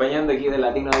acompañando aquí de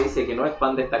Latino. Dice que no es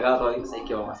fan destacado todavía. ¿Sabes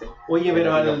qué vamos a hacer? Oye,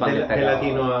 pero al de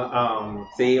Latino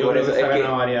sí, yo por creo eso que es que,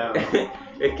 varias...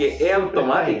 es que es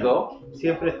automático.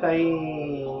 Siempre está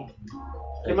ahí.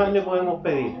 ¿Qué más le podemos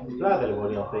pedir? Plata le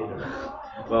podríamos pedir, ¿no?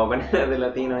 Vamos a poner de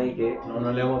Latino ahí que...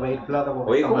 No le vamos a pedir plata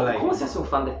porque Oye, está mal ahí. ¿cómo se hace un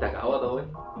fan destacado a todo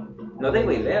esto? No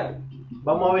tengo idea.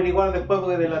 Vamos a averiguar después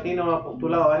porque de Latino ha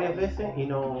postulado varias veces y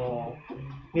no...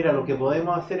 Mira, lo que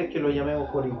podemos hacer es que lo llamemos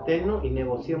por interno y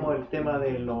negociemos el tema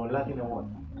de los Latino Awards.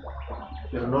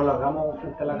 Pero no lo hagamos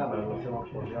frente a la cámara, lo hacemos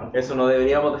por allá. Eso no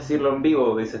deberíamos decirlo en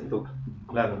vivo, dices tú.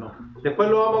 Claro, no. Después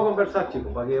lo vamos a conversar,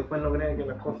 chicos, para que después no crean que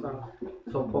las cosas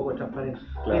son poco transparentes.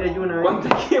 Claro. Mira, yo una vez... ¿Cuánto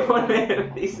hay que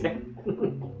poner? Dice.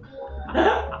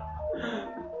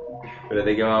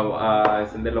 Espérate que vamos a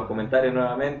encender los comentarios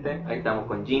nuevamente. Ahí estamos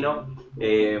con Gino.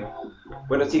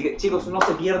 Bueno, chicos, no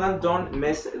se pierdan. Don't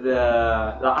miss the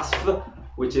LASF,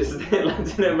 which is the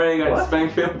Latin American Spain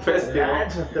Film Festival.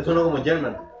 Te suena como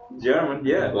German. German,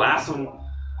 yeah, LASF,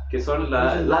 que son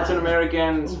la Latin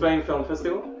American Spain Film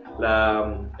Festival,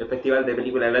 el festival de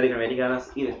películas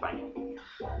latinoamericanas y de España.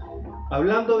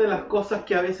 Hablando de las cosas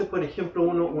que a veces, por ejemplo,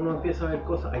 uno empieza a ver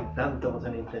cosas, hay tantas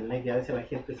cosas en internet que a veces la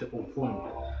gente se confunde.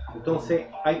 Entonces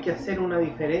hay que hacer una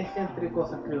diferencia entre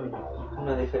cosas, creo yo.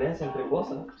 ¿Una diferencia entre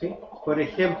cosas? ¿Sí? Por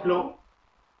ejemplo,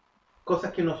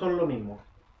 cosas que no son lo mismo.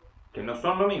 Que no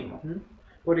son lo mismo.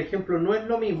 Por ejemplo, no es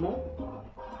lo mismo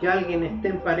que alguien esté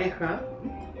en pareja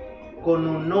con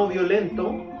un no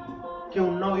violento que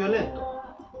un no violento.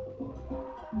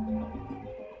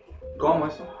 ¿Cómo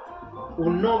eso?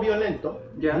 Un no violento,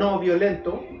 Ya. no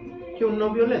violento que un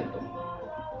no violento.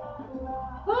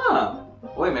 Ah,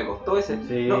 oye, me costó ese.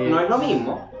 Sí. No es lo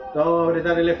mismo. Vamos a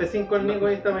apretar el F5 al Nico,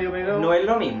 ahí está medio pegado. No es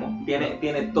lo mismo.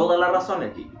 Tiene toda la razón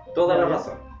el chico. Toda la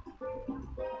razón.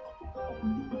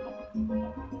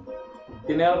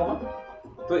 ¿Tiene algo más?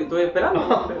 Estoy esperando.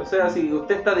 O sea, si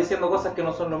usted está diciendo cosas que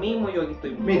no son lo mismo, yo aquí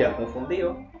estoy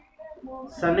confundido.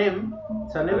 Sanem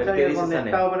se había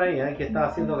conectado por ahí, que estaba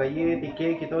haciendo galletas y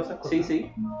cake y todas esas cosas.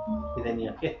 Sí. Y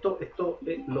tenía esto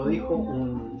lo dijo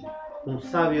un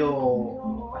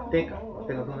sabio azteca.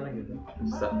 ¿Azteca son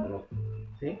de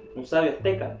 ¿sí? ¿Un sabio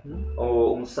azteca?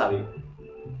 ¿O un sabio?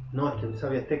 No, es que un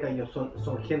sabio azteca ellos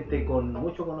son gente con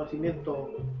mucho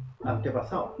conocimiento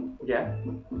antepasado. Ya.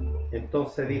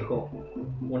 Entonces dijo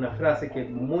una frase que es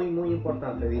muy muy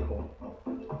importante, dijo: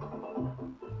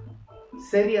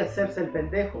 ser y hacerse el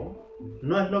pendejo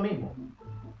no es lo mismo,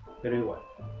 pero igual.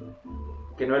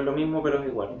 Que no es lo mismo, pero es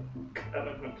igual.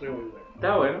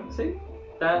 Está bueno, sí.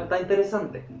 Está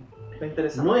interesante. Está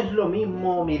interesante. No es lo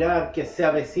mismo mirar que se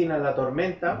avecina la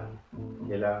tormenta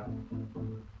que la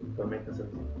tormenta se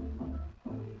avecina.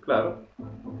 Claro.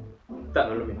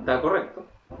 Está correcto.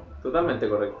 Totalmente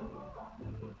correcto.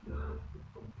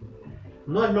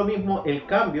 No es lo mismo el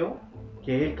cambio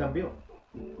que el cambio.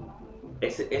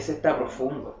 Ese está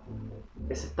profundo.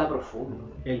 Ese está profundo.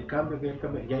 El cambio que el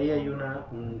cambio. Y ahí hay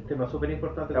un tema súper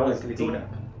importante de la escritura.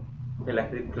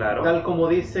 Claro. Tal como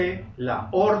dice la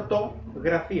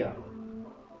ortografía.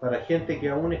 Para gente que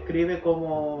aún escribe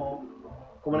como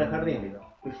en el jardín, digamos.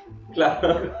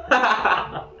 Claro.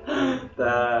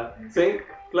 Sí,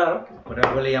 claro. Por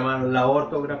algo le llamaron la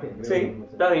ortografía. Sí,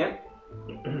 está bien.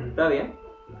 Está bien.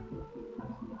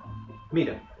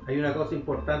 Mira, hay una cosa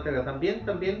importante acá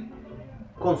también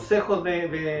consejos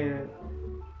de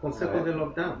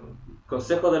lockdown.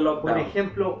 Consejos de lockdown. Por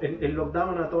ejemplo, el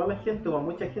lockdown a toda la gente o a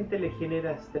mucha gente le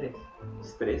genera estrés.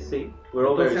 Estrés, sí.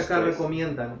 Entonces acá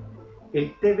recomiendan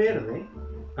el té verde,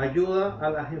 ayuda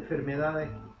a las enfermedades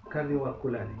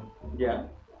cardiovasculares. Ya.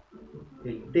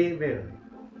 El té verde.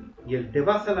 Y el té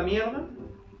vas a la mierda,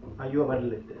 ayuda para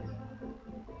el estrés.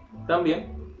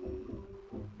 También.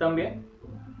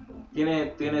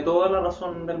 Tiene toda la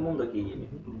razón del mundo aquí, Jimmy.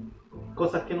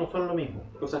 Cosas que no son lo mismo.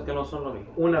 Cosas que no son lo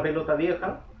mismo. Una pelota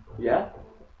vieja, ¿ya?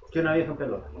 Que una vieja en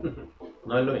pelota.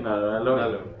 No es lo mismo. No es lo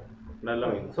mismo. No es lo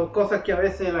mismo. Son cosas que a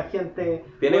veces la gente...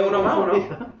 ¿Tiene uno más o no?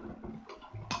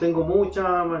 Tengo mucha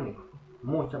más, Nico.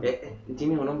 Mucha más.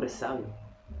 Jimmy es un hombre sabio.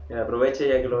 Aprovecha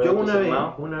ya que lo veo. Yo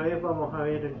una vez vamos a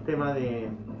ver el tema de...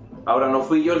 Ahora no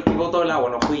fui yo el que botó el agua,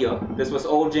 no fui yo. This was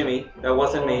old Jimmy. That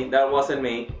wasn't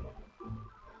me.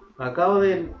 Acabo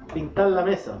de pintar la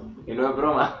mesa. Y no es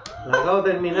broma. Acabo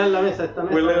de terminar la mesa, esta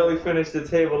mesa. We literally finished the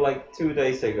table like 2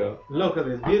 days ago. Look at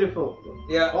this, beautiful.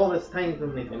 Yeah. All this things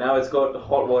in it. And now it's got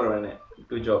hot water in it.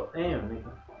 Good job. Damn, Nico.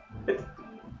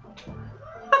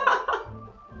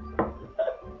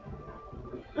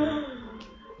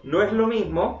 no es lo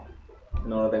mismo.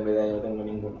 No tengo idea, yo no tengo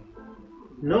ninguno.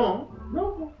 No,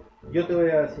 yo te voy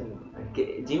a decir.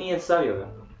 Que Jimmy es sabio,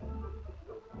 ¿verdad?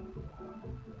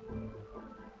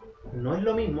 No es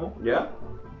lo mismo ¿Ya?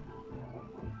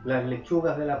 las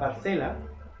lechugas de la parcela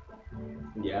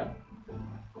 ¿Ya?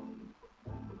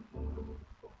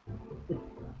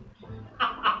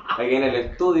 Aquí en el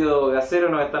estudio casero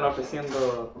nos están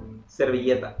ofreciendo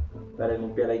servilletas para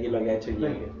limpiar aquí lo que ha hecho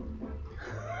Jimmy.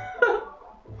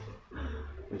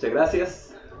 Muchas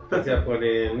gracias. Gracias por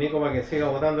el Nico para que siga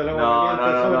botando el agua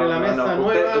caliente sobre la mesa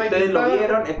nueva. Ustedes lo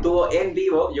vieron, estuvo en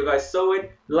vivo. You guys saw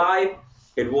it live.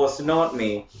 It was not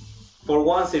me. For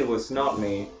once it was not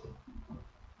me.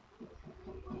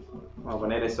 Vamos a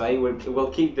poner eso ahí. We'll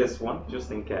keep this one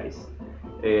just in case.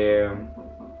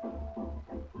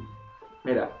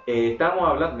 Mira, estamos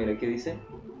hablando. Mira, ¿qué dice?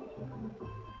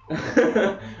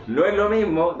 No es lo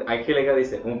mismo. Angélica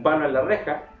dice: un palo en la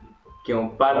reja que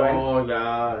un palo en.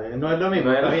 No es lo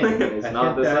mismo. No es está lo bien. mismo. It's La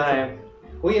not the gente same.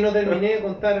 Oye, no terminé de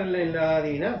contar la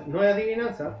adivinanza. No es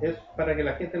adivinanza, es para que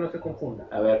la gente no se confunda.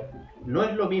 A ver. No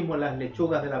es lo mismo las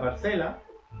lechugas de la parcela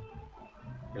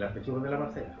que las lechugas de la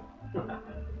parcela.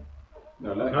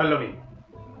 No No es lo mismo.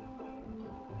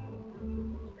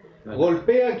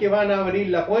 Golpea que van a abrir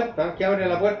la puerta, que abre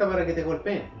la puerta para que te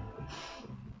golpeen.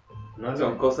 No es lo Son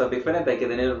mismo. cosas diferentes, hay que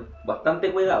tener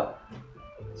bastante cuidado.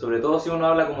 Sobre todo si uno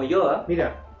habla como Yoda.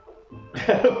 Mira,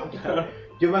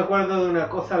 yo me acuerdo de una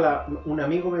cosa, un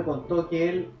amigo me contó que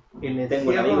él en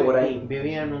Tengo un amigo por ahí.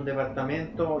 vivía en un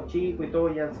departamento chico y todo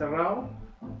ya encerrado.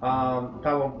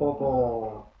 Estaba un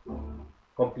poco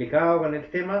complicado con el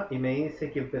tema y me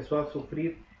dice que empezó a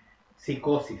sufrir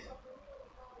psicosis.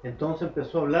 Entonces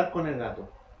empezó a hablar con el gato.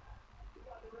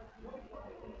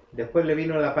 Después le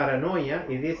vino la paranoia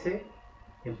y dice,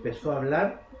 empezó a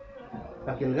hablar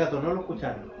para que el gato no lo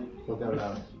escuchara lo que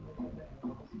hablaba.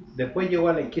 Después llegó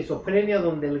a la esquizofrenia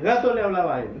donde el gato le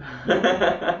hablaba a él.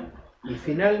 Y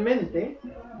finalmente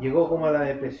llegó como a la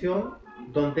depresión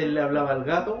donde él le hablaba al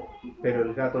gato, pero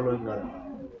el gato lo ignoraba.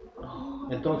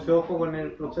 Entonces ojo con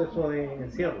el proceso de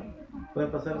encierro.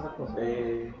 Pueden pasar esas cosas.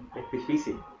 Es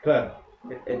difícil. Claro.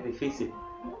 Es difícil.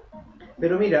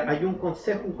 Pero mira, hay un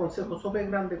consejo súper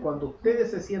grande cuando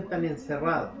ustedes se sientan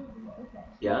encerrados.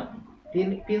 ¿Ya?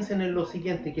 Piensen en lo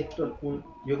siguiente, que esto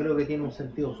yo creo que tiene un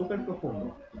sentido súper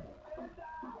profundo.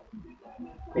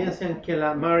 Piensen que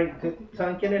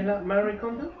 ¿saben quién es la Marie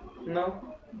Kondo? No.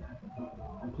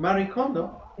 Marie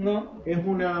Kondo No. es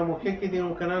una mujer que tiene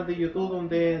un canal de YouTube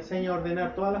donde enseña a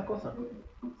ordenar todas las cosas.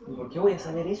 ¿Por qué voy a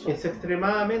saber eso? Es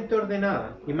extremadamente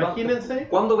ordenada. Imagínense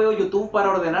 ¿Cuándo veo YouTube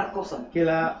para ordenar cosas? que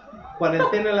la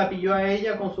cuarentena la pilló a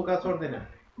ella con su casa ordenada.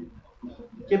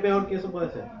 ¿Qué peor que eso puede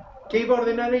ser? ¿Qué iba a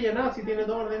ordenar ella? Nada, si tiene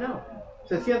todo ordenado.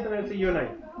 Se sienta en el sillón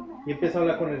ahí y empieza a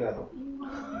hablar con el gato.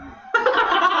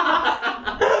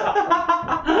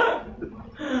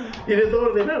 Tiene todo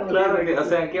ordenado. Claro, o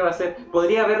sea, ¿qué va a hacer?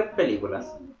 Podría ver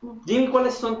películas. Jimmy,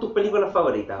 ¿cuáles son tus películas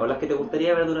favoritas o las que te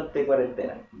gustaría ver durante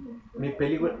cuarentena? Mis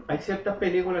películas, hay ciertas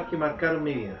películas que marcaron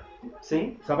mi vida.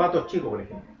 ¿Sí? Zapatos chicos, por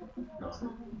ejemplo.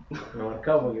 No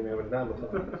marcado porque de verdad los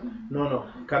zapatos. No,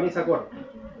 camisa corta.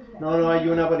 No, hay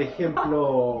una, por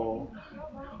ejemplo.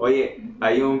 Oye,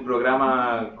 hay un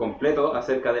programa completo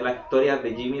acerca de las historias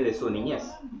de Jimmy de su niñez.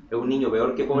 Es un niño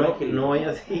peor que pobre Ángel. No voy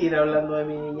a seguir hablando de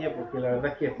mi niñez porque la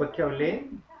verdad es que después que hablé,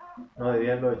 no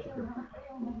debía haberlo hecho.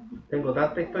 Tengo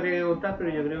tanta historia que contar, pero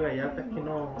yo creo que hay hartas que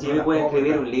no. Jimmy no puede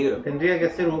escribir un libro. Tendría que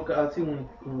hacer un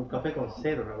café con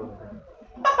cero, una cosa así.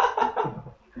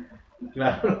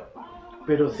 Claro,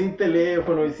 pero sin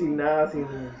teléfono y sin nada, sin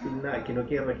nada, que no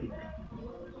quiera registro.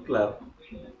 Claro.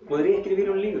 Podría escribir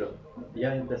un libro.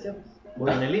 Ya empecé.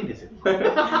 Voy en el índice.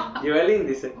 Lleva el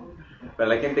índice. Para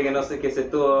la gente que no sé, que se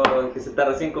está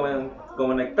recién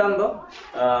conectando,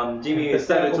 Jimmy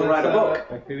started to write a book.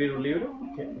 A escribir un libro.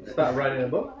 Start writing a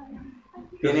book.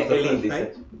 Tiene el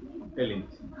índice. El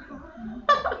índice.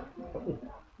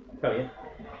 Está bien.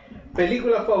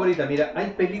 Películas favoritas. Mira,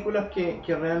 hay películas que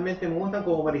realmente me gustan,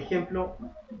 como por ejemplo,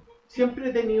 siempre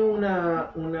he tenido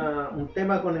un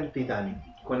tema con el Titanic.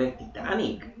 Con el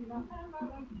Titanic.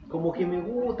 Como que me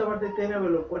gusta parte de tema, pero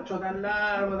lo encuentro tan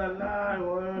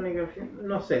largo, bueno,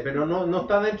 no sé, pero no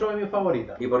está dentro de mis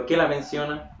favoritas. ¿Y por qué la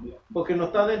menciona? Porque no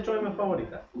está dentro de mis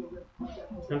favoritas.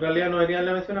 En realidad no deberían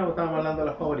la mencionar porque estábamos hablando de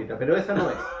las favoritas, pero esa no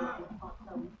es.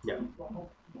 Ya.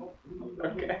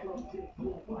 Okay.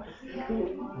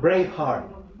 Braveheart.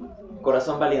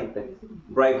 Corazón Valiente.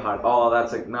 Braveheart. Oh,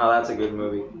 that's a good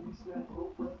movie.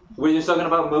 We're just talking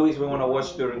about movies we want to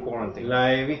watch during quarantine.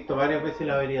 La he visto varias veces y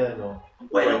la vería de nuevo.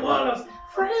 Bueno, Wallace,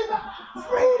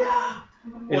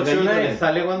 El What's your gallito name? le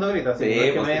sale cuando grita. Sí, no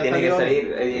es pues me haya tiene que salido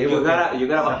salir. ahora. You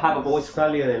gotta have a voice.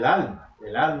 Sale del alma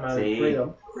Sí. del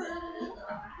Freedom.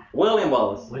 William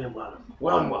Wallace. William Wallace.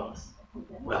 William Wallace.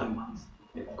 William Wallace.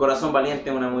 Corazón Valiente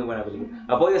es una muy buena película.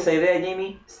 Apoyo esa idea,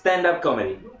 Jimmy. Stand-up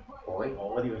comedy. Oh,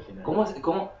 te imaginas.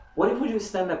 ¿Cómo? What if we do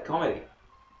stand-up comedy?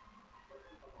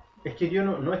 Es que yo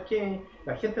no es que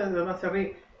la gente además se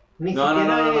ríe. Ni No,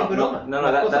 siquiera es broma. no,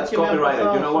 Las cosas that's que me han copyrighted.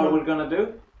 pasado You know what son- we're gonna do?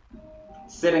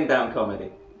 Sitting down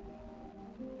comedy.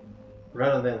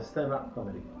 Rather than stand-up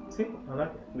comedy. Sí, I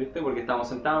like it. ¿viste? Porque estamos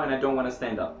sentados and I don't want to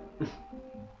stand up.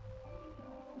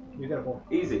 You got a point.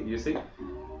 Easy, you see?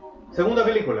 Segunda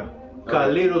película.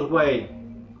 Carlitos Way.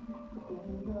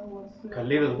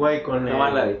 Carlitos Way con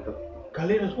Jamás la he visto.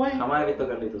 Carlitos Way. Jamás he visto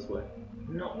Carlitos Way.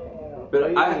 No. Pero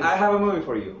Ahí- I have a movie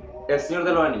for you. El Señor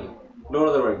de los Anillos. Lord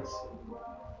of the Rings.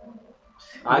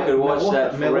 I could watch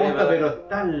that me gusta, forever. pero es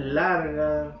tan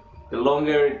larga. The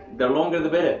longer the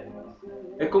better.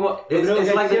 Es como, Yo creo que it's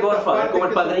hay like The ciertas Godfather, partes como El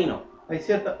que son- Padrino. Hay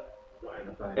cierta.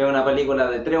 Bueno, está Es bien. una película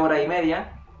de 3 horas y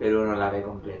media, pero no la ve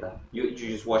completa. You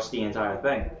just watch the entire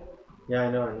thing. Ya,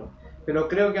 no. Pero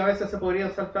creo que a veces se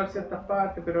podrían saltar ciertas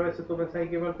partes, pero a veces tú pensás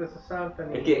que partes se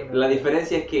saltan. Es que la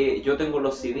diferencia es que yo tengo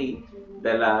los CD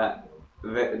de la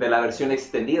versión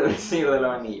extendida del Señor de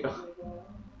los Anillos.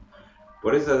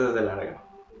 Por eso se hace larga.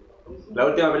 La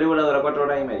última película dura 4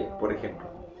 horas y media, por ejemplo.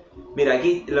 Mira,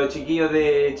 aquí los chiquillos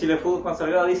de Chile Food, Juan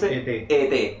Salgado dice E.T..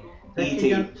 E.T.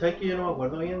 ¿Sabes que yo no me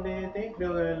acuerdo bien de E.T.?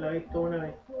 Creo que la he visto una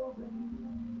vez.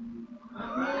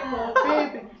 Amigo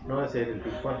Pepe. No, ese es el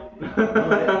ping-pong.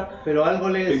 No, pero algo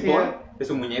le ¿Ping-pong? decía. ¿Es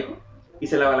un muñeco? ¿Y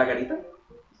se lava la carita?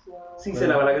 Sí, se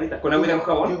lava la carita. ¿Con agüita con Yo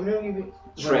jabón? creo que.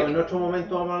 Shrek. Bueno, en otro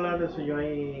momento vamos a hablar de eso. Yo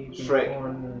ahí. Shrek.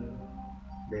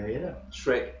 ¿De veras?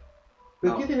 Shrek.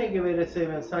 ¿Pero No. qué tiene que ver ese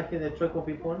mensaje de Shrek con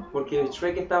ping-pong? Porque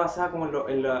Shrek está basada como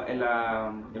en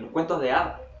los cuentos de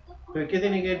hadas. ¿Pero qué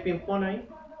tiene que ver ping-pong ahí?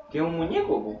 Que es un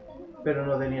muñeco, po. Pero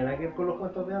no tenía nada que ver con los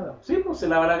cuentos de hadas. Sí, pues se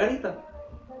lava la carita.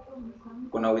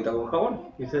 Con agüita con jabón.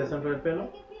 Y se desenrolla el pelo.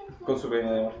 Con su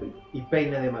peine de marfil. Y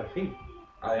peine de marfil.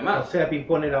 O Además, sea,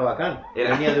 ping-pong era bacán.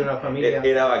 Era- Venía de una familia.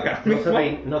 era bacán.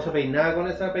 No se peinaba con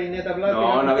esa peineta blanca.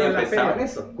 No, que no había en la pensado feria. en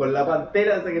eso. Con la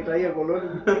pantera esa que traía colores.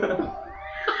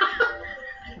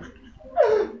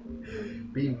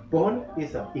 Ping-pong,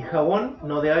 esa. Y jabón,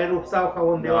 no debe haber usado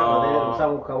jabón de No. barro, debe haber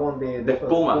usado un jabón de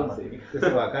espuma, sí. Ese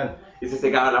bacán, Y se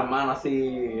secaba las manos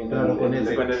así Claro, con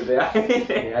ese. con el de aire.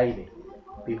 de aire.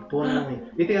 Ping-pong,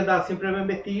 ¿viste que andaba siempre bien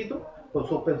vestidito? Con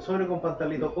suspensores, con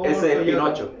pantalito corto. Ese es y algo?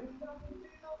 Pinocho.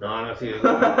 No, sí,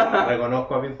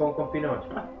 reconozco a Ping-pong con Pinocho.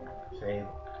 Sí.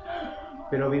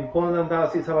 Pero Ping-pong andaba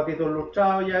así, zapatitos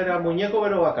lustrados, ya era muñeco,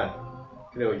 pero bacán,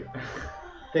 creo yo.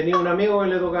 Tenía un amigo que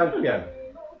le tocaba el piano.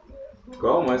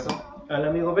 ¿Cómo eso? Al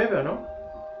amigo Pepe, ¿o no?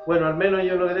 Bueno, al menos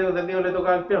yo lo que tengo entendido le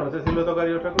tocaba el piano. No sé si le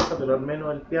tocaría otra cosa, pero al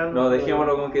menos el piano. No,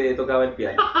 dejémoslo con que tocaba el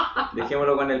piano.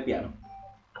 Dejémoslo con el piano.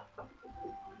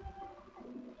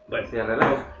 Bueno, Se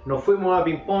relaja. nos fuimos a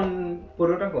ping-pong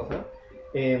por otra cosa.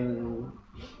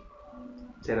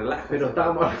 Se relaja. Pero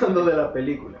estábamos hablando de la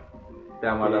película.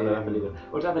 Estábamos hablando de la película.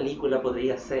 Otra película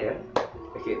podría ser.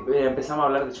 Es que empezamos a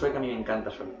hablar de Shrek, a mí me encanta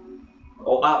Shrek.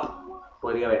 O Up.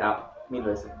 Podría haber Up. 1000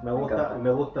 veces. encanta.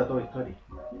 Me gusta Toy Story.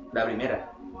 La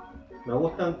primera. Me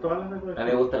gustan todas las de Toy A mí me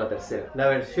Story. gusta la tercera. La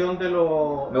versión de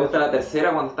los. Me gusta la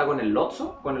tercera cuando está con el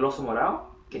oso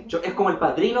morado. Que es como el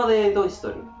padrino de Toy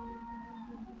Story.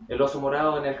 El oso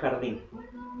morado en el jardín.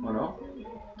 ¿O no?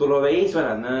 Tú lo veis y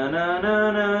suena.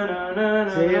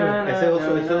 Sí, ese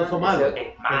oso malo. Ese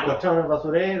es malo. Encontraron en el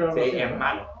basurero. algo Sí, así, es ¿no?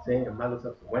 malo. Sí, es malo ese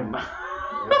oso. Bueno.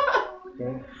 Sí.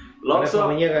 Lotso, esa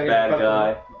muñeca que bad le falta.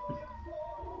 guy.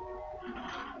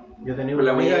 Yo tenía Con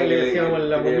una la amiga que muñeca le decíamos que-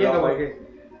 la que le muñeca bajaba. porque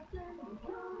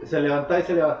se levantaba y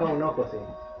se le bajaba un ojo así.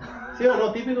 Sí, o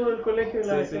no, típico del colegio,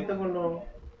 la Sí, gente con lo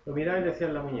miraba y le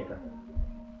decían la muñeca.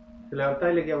 Se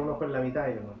levantaba y le quedaba un ojo en la mitad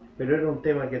y demás. Pero era un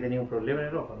tema que tenía un problema en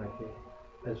el ojo, no es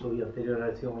que en su vida anterior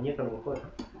había sido muñeca, a lo mejor.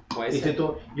 Puede Y si ser.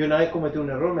 yo una vez cometí un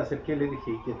error, me acerqué y le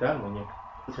dije, ¿qué tal, muñeca?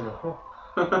 Y se enojó.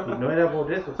 Y no era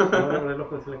por eso, no era por el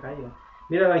ojo que se le caía.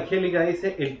 Mira, Evangélica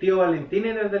dice, el tío Valentín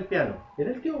era el del piano.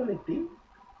 ¿Era el tío Valentín?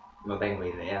 No tengo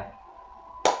idea.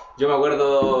 Yo me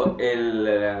acuerdo el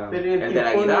de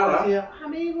la guitarra. Decía,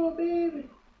 amigo, bebé.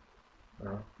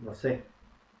 No sé.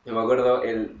 Yo me acuerdo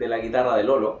el de la guitarra de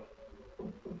Lolo.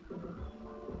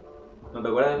 ¿No te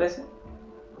acuerdas de ese?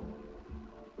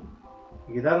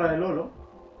 Guitarra de Lolo.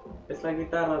 Es la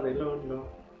guitarra de Lolo.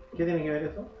 ¿Qué tiene que ver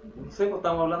eso? No sé, pues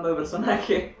estamos hablando de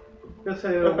personajes. Eso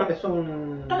es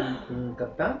un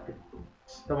cantante.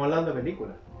 Estamos hablando de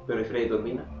películas. Pero es Freddy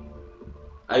Turbina.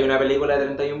 Hay una película de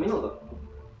 31 minutos.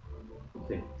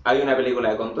 Sí. Hay una película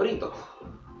de Condorito.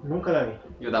 Nunca la vi.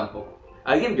 Yo tampoco.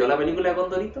 ¿Alguien vio la película de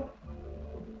Condorito?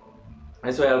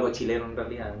 Eso es algo chileno en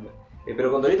realidad.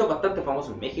 Pero Condorito es bastante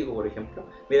famoso en México, por ejemplo.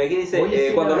 Mira, aquí dice, Oye,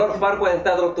 sí, cuando la Lord gente- Farquaad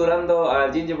está torturando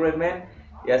al Gingerbread Man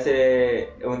y hace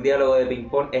un diálogo de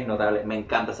ping-pong, es notable. Me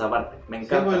encanta esa parte, me Sí,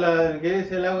 encanta. pues la que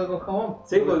dice el agua con jabón.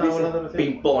 Sí, Lo pues estábamos dice hablando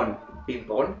recién. ping-pong.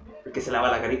 ¿Ping-pong? ¿El que se lava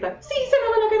la carita? Sí, se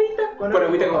lava la carita. ¿Con ¿Con agüita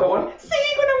agüita con con jabón? jabón? Sí,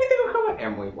 con agüita con jabón.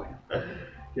 Es muy bueno.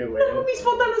 Qué bueno. Mis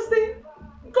botanas de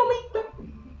comida.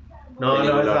 No,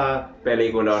 Película. esa...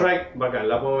 Película. Shrek, bacán,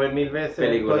 la puedo ver 1000 veces.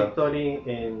 Película. Toy Story,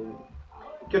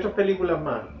 ¿qué otras películas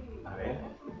más? A ver.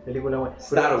 Películas buenas.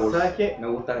 Star Pero, Wars. ¿sabes qué? Me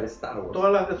gusta ver Star Wars.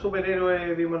 Todas las de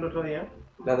superhéroes vimos el otro día.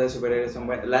 Las de superhéroes son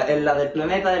buenas. La del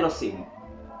planeta de los simios.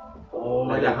 Oh,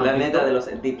 La del ¿las han planeta visto? de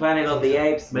los... The Planet of the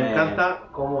Apes. Me man. encanta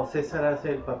cómo César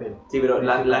hace el papel. Sí, pero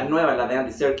Principal. las nuevas, las de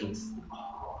Andy Serkins.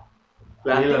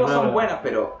 Las Sí, las antiguas son nuevas. buenas,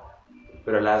 pero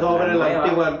las Sobre la nuevas...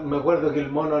 antigua, me acuerdo que el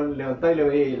mono levantaba y le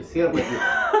veía el cierre.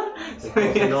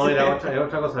 Entonces, no, era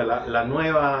otra cosa. La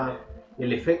nueva,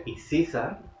 el efecto. Y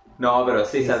César. No, pero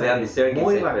sí, esas de Andy Serkins.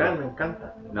 Muy es, bacán, pero- me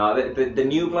encanta. No, the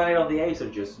New Planet of the Apes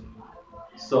are just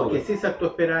so Porque good. César tú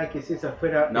esperabas que César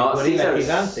fuera No, el gorila César-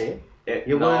 gigante.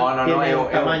 Y no, bueno, tiene es un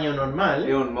un- tamaño normal.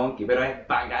 es un monkey, pero es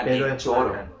bacán, pero es es choro.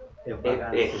 bacán, es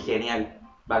bacán. Es genial.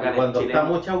 Bacán, Y cuando es está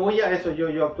chileno. mucha bulla, eso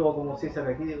yo actúo como César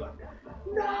aquí y digo,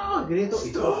 no, grito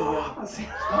y todo se llama, Sí.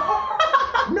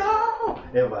 no,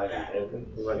 es bacán,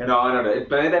 es bacán. No, el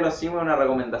planeta de los simios es una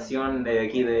recomendación de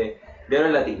aquí de Hola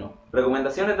Latino.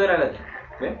 Recomendaciones de Hola Latino.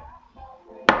 ¿Ves?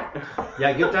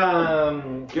 Ya, ¿qué otra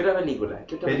 ¿Qué otra película?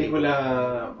 ¿Qué otra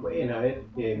película buena? A ver.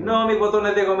 No, mis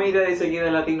botones de comida dice aquí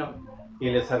de latino. Y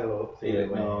le saco. Sí, Sí,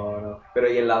 bueno. no. Pero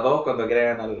y en la 2 cuando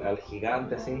crean al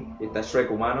gigante así, y está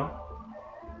Shrek humano.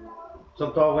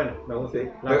 Son todas buenas, me gusta. Sí.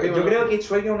 Las Yo vimos, creo ¿no? que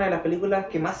Shrek es una de las películas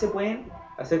que más se pueden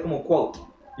hacer como quote.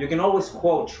 You can always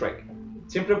quote Shrek.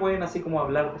 Siempre pueden así como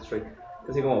hablar de Shrek.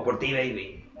 Así como, por ti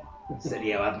baby,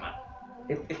 sería Batman.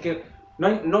 Es que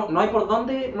no hay por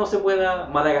dónde no se pueda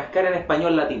Madagascar en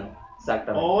español latino.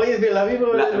 Exactamente. Oye, que la vimos.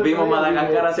 Vimos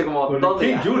Madagascar hace como con 2 King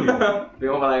días. Julian.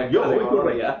 Vimos Madagascar Yo hace voy como tu 2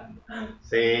 reina. días.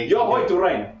 Sí. Yo voy tu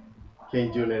reina. King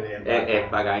Julian Es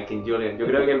bacán, King Julian. Yo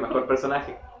creo que es el mejor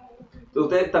personaje.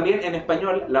 Ustedes también en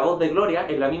español, la voz de Gloria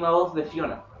es la misma voz de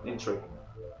Fiona en Shrek.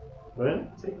 ¿Bueno?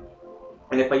 Sí.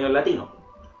 En español latino.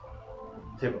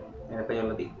 Sí, pues. En español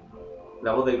latino.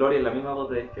 La voz de Gloria es la misma voz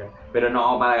de Fiona. Pero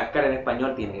no, Madagascar en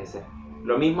español tiene que ser.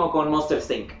 Lo mismo con Monster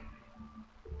Inc.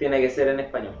 Tiene que ser en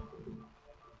español.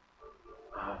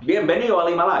 Bienvenido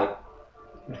al Himalaya.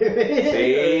 Sí.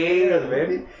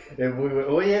 Es muy bueno.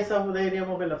 Oye, esa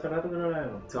deberíamos verla, hace rato que no la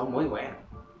vemos. Son muy buenos.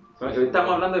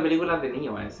 Estamos hablando de películas de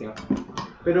niños más encima.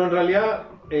 Pero en realidad,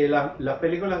 las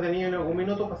películas de niños en algún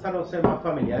minuto pasaron a ser más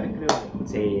familiares, creo yo.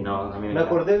 Sí, no, a mí Me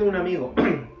acordé de un amigo.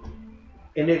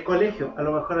 En el colegio, a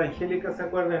lo mejor Angélica se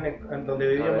acuerda en donde A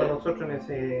vivíamos ver. nosotros en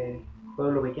ese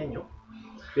pueblo pequeño.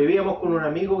 Vivíamos con un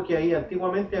amigo que ahí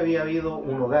antiguamente había habido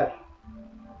un hogar.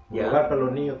 Un Ya. hogar para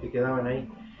los niños que quedaban ahí.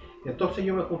 Entonces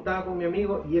yo me juntaba con mi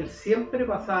amigo y él siempre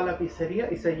pasaba a la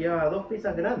pizzería y se llevaba 2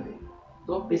 pizzas grandes.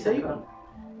 Dos Y se pizzas. iba.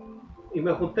 Y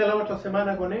me junté la otra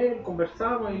semana con él,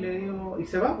 conversamos y le digo, y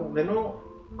se va, pues, de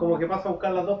nuevo, como que pasa a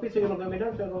buscar las 2 pizzas y yo lo quedo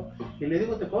mirando y le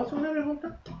digo, ¿te puedo hacer una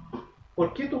pregunta?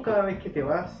 ¿Por qué tú cada vez que te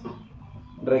vas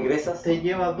 ¿Regresas? te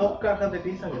llevas 2 cajas de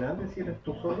pizza grandes si eres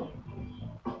tú solo?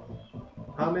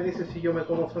 Ah, me dice si yo me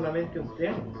como solamente un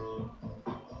tren.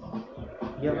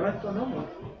 Y el resto no.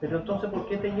 Pero entonces, ¿por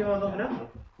qué te llevas 2 grandes?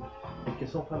 Es que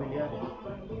son familiares.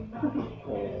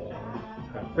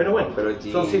 Pero bueno, Pero,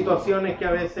 son situaciones que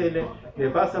a veces le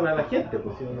pasan a la gente.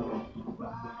 Pues, si uno...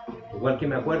 Igual que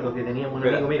me acuerdo que teníamos un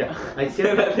amigo, mira, hay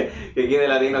ciertas... que aquí de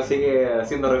latino sigue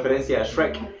haciendo referencia a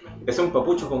Shrek. Es un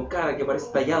papucho con cara que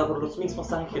parece tallado por los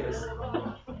mismos ángeles.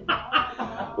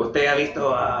 ¿Usted ha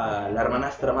visto a la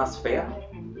hermanastra más fea?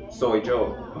 Soy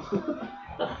yo.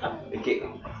 Es que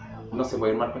no se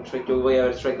puede ir mal con Shrek. Yo voy a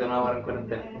ver Shrek de nuevo ahora en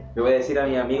cuarentena. Le voy a decir a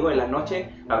mi amigo en las noches,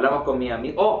 hablamos con mi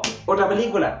amigo. ¡Oh! Otra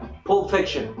película, Pulp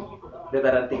Fiction, de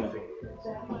Tarantino.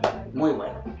 Muy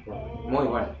buena, muy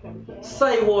buena.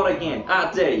 Say what again?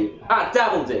 I dare you, I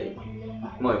double dare you.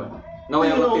 Muy buena. No voy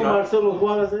a continuar. Marcelo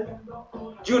Wallace?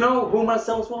 Do you know who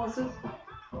Marcellus Wallace is?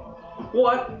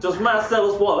 What does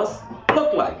Marcellus Wallace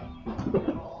look like?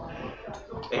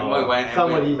 Es muy buena. es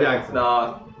Samuel muy- L. Jackson.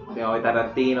 No,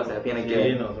 Tarantino, o sea, tiene Sí,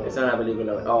 que... no. Es una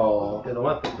película... Oh. Te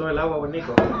tomaste todo el agua, pues,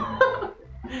 Nico.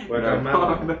 Bueno, No,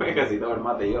 hermano. no me casi todo el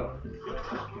mate yo.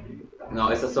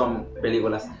 No, esas son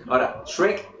películas. Ahora,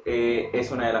 Shrek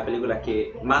es una de las películas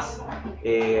que más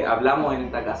hablamos en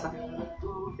esta casa.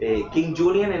 King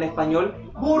Julian en español.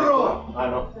 ¡Burro! Ah,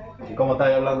 no. ¿Cómo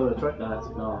estáis hablando de Shrek?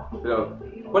 No. Pero,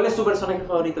 ¿cuál es su personaje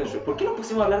favorito de Shrek? ¿Por qué nos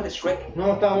pusimos a hablar de Shrek?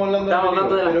 No, estábamos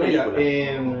hablando de las pero mira,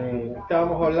 películas.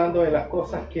 estábamos hablando de las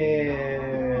cosas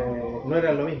que no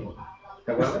eran lo mismo.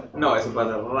 ¿Te acuerdas? No, eso fue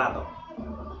hace rato.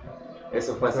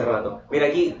 Eso fue hace rato. Mira,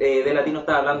 aquí de Latino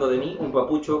está hablando de mí, un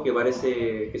papucho que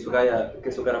parece que su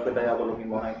cara fue tallada por los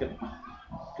mismos ángeles.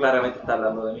 Claramente está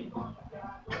hablando de mí.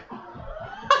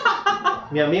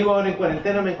 Mi amigo ahora en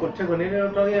cuarentena me encontré con él el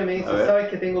otro día y me dice, ¿sabes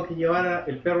que tengo que llevar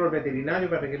el perro al veterinario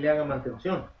para que le haga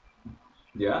mantención?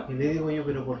 ¿Ya? Y le digo yo,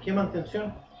 ¿pero por qué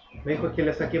mantención? Me dijo, es que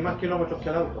le saqué más kilómetros que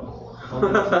al auto. Cuando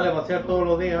uno sale a pasear todos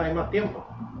los días hay más tiempo.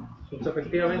 Entonces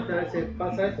efectivamente a veces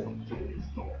pasa eso.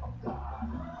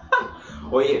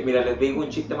 Oye, mira, les digo un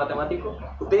chiste matemático.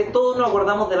 Ustedes todos nos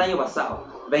acordamos del año pasado,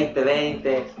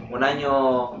 2020, un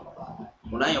año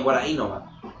por ahí nomás.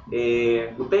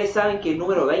 Ustedes saben que el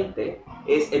número 20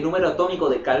 es el número atómico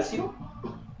de calcio.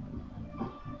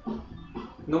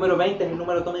 Número 20 es el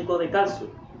número atómico de calcio.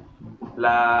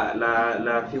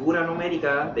 La figura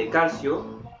numérica de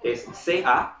calcio es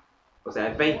Ca, o sea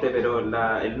es 20, pero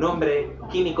el nombre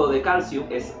químico de calcio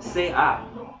es Ca.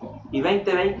 Y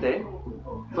 2020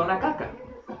 fue una caca.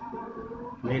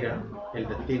 Mira, el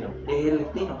destino. Es el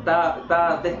destino,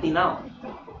 está destinado.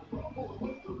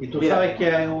 ¿Y tú Mira, sabes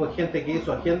que hubo gente que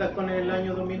hizo agendas con el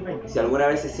año 2020? si alguna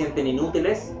vez se sienten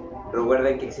inútiles,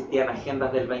 recuerden que existían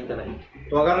agendas del 2020.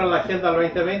 Tú agarras la agenda del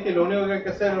 2020 y lo único que hay que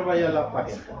hacer es vaya a la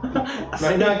página. No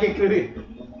hay nada que escribir.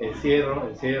 Encierro,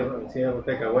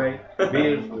 takeaway,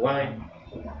 beers, wine,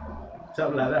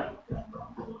 chablada.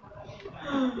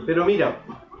 Pero mira,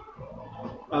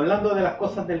 hablando de las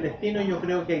cosas del destino, yo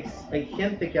creo que hay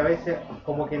gente que a veces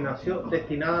como que nació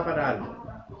destinada para algo.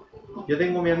 Yo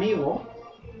tengo mi amigo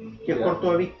que es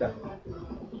corto de vista.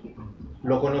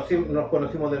 Nos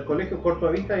conocimos del colegio, corto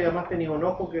de vista, y además tenía un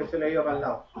ojo que se le iba para el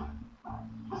lado.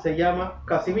 Se llama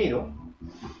Casimiro,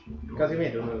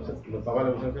 no sé, los papás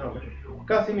le pusieron ese nombre.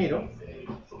 Casimiro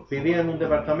vivía en un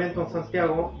departamento en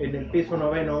Santiago en el piso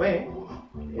 9B,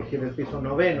 es decir, el piso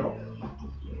 9,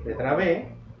 letra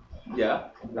B.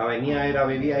 ¿Ya? La avenida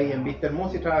vivía ahí en Vista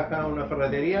Hermosa y trabajaba en una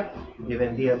ferretería y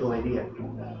vendía tubería.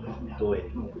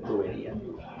 Tubería.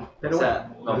 Pero o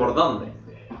sea, ¿no por dónde?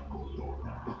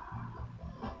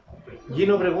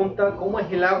 Gino pregunta, ¿cómo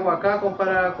es el agua acá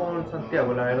comparada con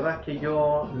Santiago? La verdad es que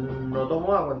yo no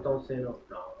tomo agua, entonces no.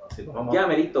 Ya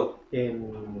merito.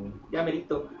 Ya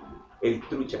merito. El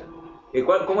trucha.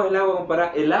 ¿Cómo es el agua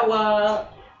comparada? El agua...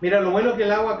 Mira, lo bueno es que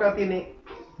el agua acá tiene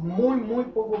muy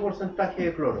poco porcentaje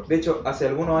de cloro. De hecho, hace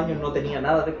algunos años no tenía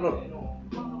nada de cloro.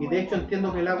 Y de hecho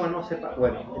entiendo que el agua no se paga.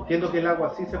 Bueno, entiendo que el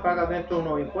agua sí se paga dentro de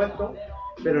unos impuestos,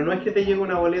 pero no es que te llegue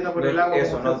una boleta por el agua.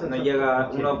 Eso, no llega,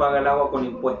 uno paga el agua con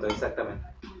impuestos, exactamente.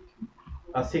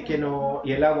 Así que no,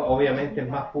 y el agua obviamente es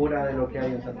más pura de lo que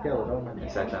hay en Santiago, ¿no?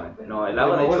 Exactamente. No, el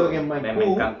agua de hecho que en Maipú,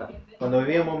 me encanta. Cuando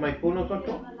vivíamos en Maipú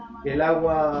nosotros, el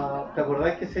agua, ¿te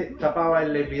acordás que se tapaba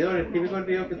el hervidor, el típico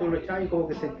hervidor que tú lo echabas y como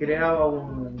que se creaba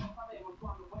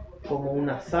como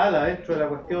una sala dentro de la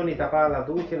cuestión y tapaba la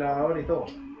ducha, el lavador y todo?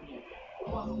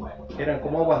 Eran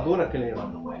como aguas duras que le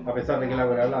llamaban, a pesar de que el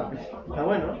agua era blanca. Está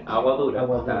bueno, ¿no? Agua dura.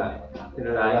 Agua dura.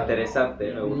 Está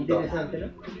interesante, me gustó. Interesante, ¿no?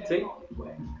 Sí.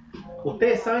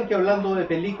 Ustedes saben que hablando de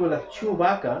películas,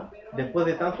 Chewbacca, después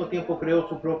de tanto tiempo creó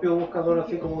su propio buscador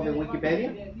así como de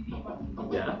Wikipedia.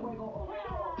 Ya.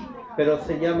 Pero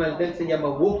el de él se llama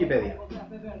Wikipedia.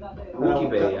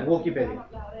 Wikipedia,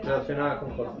 relacionada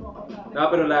con cosas. No,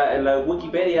 pero la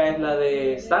Wikipedia es la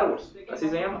de Star Wars, así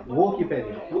se llama.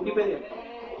 Wikipedia.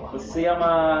 Así se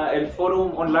llama el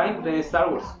forum online de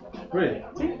Star Wars. Really?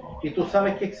 Sí. ¿Y tú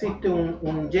sabes que existe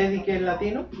un Jedi que es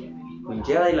latino? Un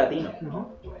Jedi latino.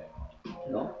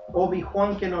 ¿No?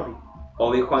 Obi-Wan Kenobi.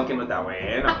 Obi-Wan que no está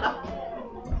bueno.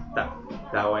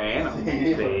 Está bueno.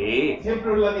 Sí.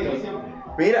 Siempre un latino, siempre.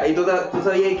 Mira, ¿y tú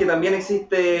sabías que también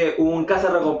existe un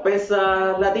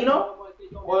cazarrecompensas latino?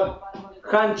 ¿Cuál?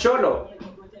 Han Cholo.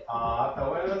 Ah, está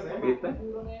bueno, sí. ¿Viste?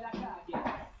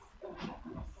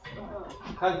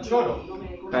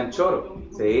 Han Cholo,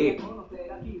 sí.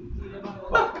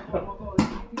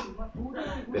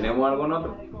 ¿Tenemos algún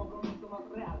otro?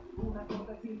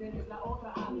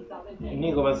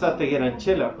 Nico, pensaste que era en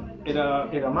chela.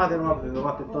 Era más de norte,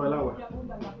 tomaste todo el agua.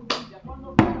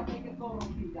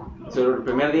 Sobre el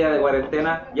primer día de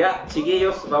cuarentena, ya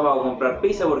chiquillos, vamos a comprar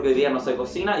pizza porque hoy día no se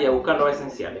cocina y a buscar los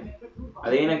esenciales.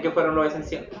 Adivinen qué fueron los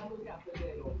esenciales.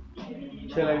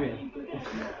 Chela y vino.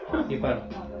 Y pan.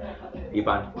 Y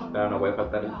pan, claro, no puede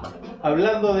faltar el pan.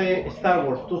 Hablando de Star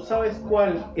Wars, ¿tú sabes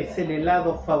cuál es el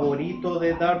helado favorito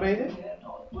de Darth Vader?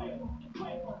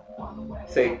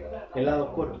 Sí. Helado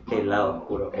oscuro. El lado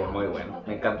oscuro es muy bueno,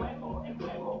 me encanta.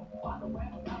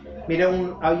 Mira,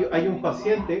 hay un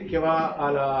paciente que va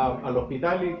al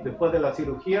hospital y después de la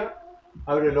cirugía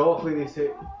abre los ojos y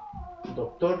dice,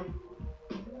 doctor,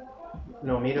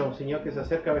 no, mira un señor que se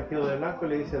acerca vestido de blanco y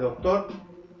le dice, doctor,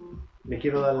 le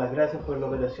quiero dar las gracias por la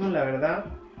operación, la verdad,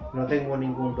 no tengo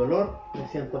ningún dolor, me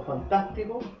siento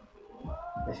fantástico,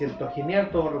 me siento genial,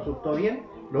 todo resultó bien,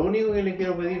 lo único que le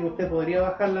quiero pedir, ¿usted podría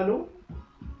bajar la luz?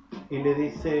 Y le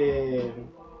dice,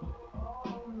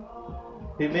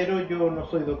 primero yo no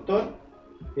soy doctor,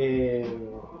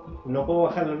 no puedo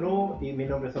bajar la luz y mi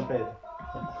nombre es San Pedro.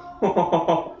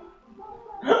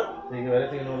 Así que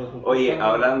parece que no resultó. Oye,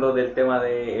 hablando del tema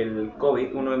del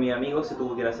COVID, uno de mis amigos se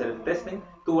tuvo que ir a hacer el testing,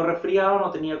 tuvo resfriado,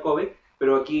 no tenía COVID,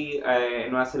 pero aquí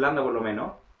en Nueva Zelanda por lo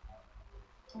menos,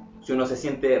 si uno se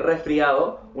siente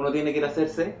resfriado, uno tiene que ir a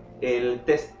hacerse el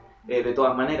test de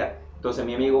todas maneras. Entonces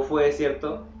mi amigo fue,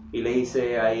 ¿cierto? Y le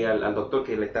dice ahí al doctor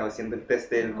que le estaba haciendo el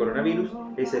test del coronavirus,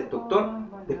 le dice, doctor,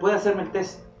 después de hacerme el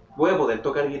test, ¿voy a poder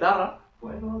tocar guitarra?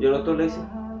 Y el doctor le dice,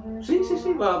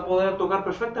 sí, va a poder tocar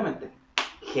perfectamente.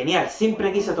 Genial,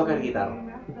 siempre quise tocar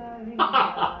guitarra.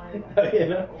 Está bien,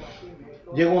 ¿no?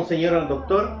 Llega un señor al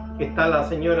doctor, que está la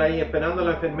señora ahí esperando a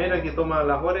la enfermera que toma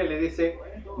las horas y le dice,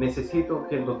 necesito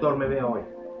que el doctor me vea hoy.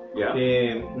 ¿Ya?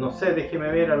 No sé,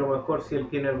 déjeme ver, a lo mejor si él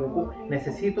tiene algún...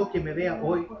 Necesito que me vea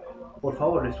hoy, por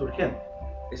favor, es urgente.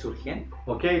 ¿Es urgente?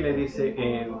 Ok, le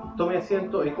dice, tome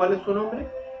asiento, ¿y cuál es su nombre?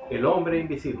 El hombre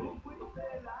invisible.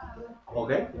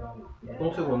 Ok,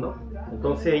 un segundo.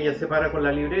 Entonces ella se para con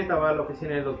la libreta, va a la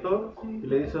oficina del doctor y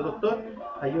le dice, doctor,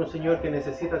 hay un señor que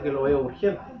necesita que lo vea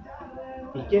urgente.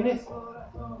 ¿Y quién es?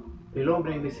 El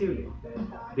hombre invisible.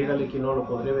 Dígale que no lo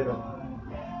podré ver hoy.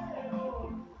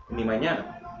 Ni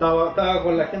mañana. Estaba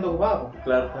con la agenda ocupada.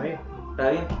 Claro. Está bien. Está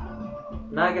bien.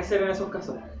 Nada que hacer en esos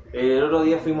casos. El otro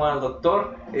día fuimos al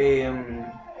doctor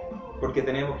porque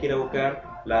tenemos que ir a buscar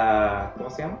 ¿cómo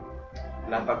se llama?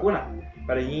 Las vacunas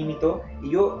para Jimmy y todo.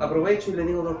 Y yo aprovecho y le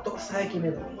digo, doctor, ¿sabe que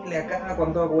me duele acá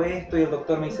cuando hago esto? Y el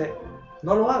doctor me dice,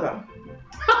 no lo haga.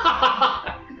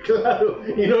 Claro,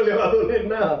 y no le va a doler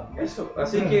nada. Eso,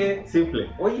 así que... Simple.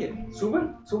 Oye, súper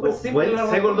simple. Bueno,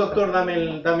 según el doctor, dame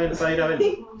el para ir a verlo.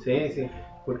 Sí.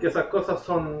 Porque esas cosas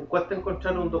cuesta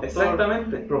encontrar un doctor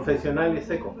exactamente profesional y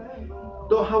seco.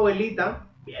 Dos abuelitas,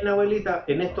 bien abuelitas,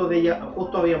 en esto de ellas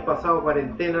justo habían pasado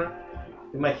cuarentena.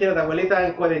 Imagínate, abuelitas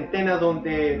en cuarentena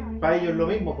donde para ellos lo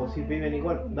mismo, pues si viven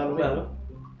igual, da lo mismo. Claro.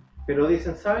 Pero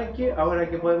dicen, ¿saben qué? Ahora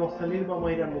que podemos salir vamos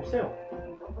a ir al museo.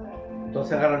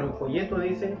 Entonces agarran un folleto,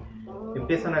 dicen,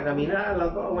 empiezan a caminar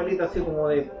las dos abuelitas así como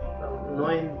de, no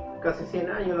hay casi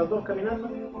 100 años las dos caminando.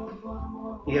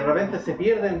 Y de repente se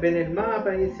pierden, ven el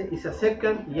mapa y se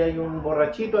acercan y hay un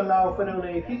borrachito al lado afuera de un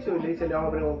edificio y le dice, le vamos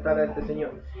a preguntar a este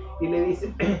señor. Y le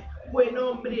dice, buen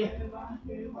hombre,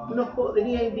 ¿nos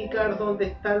podría indicar dónde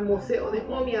está el museo de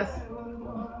momias?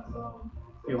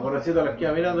 Y el borrachito las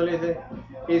queda mirando y le dice,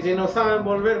 y si no saben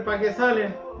volver, ¿para qué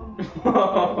salen?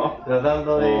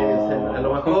 Tratando de... A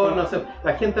lo mejor, no sé,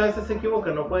 la gente a veces se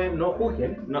equivoca, no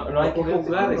juzguen. No hay que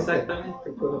juzgar,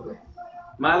 exactamente.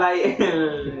 Mal ahí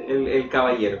el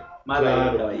caballero. Mal ahí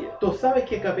el caballero. Tú sabes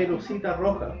que Caperucita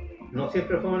Roja no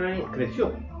siempre fue una niña,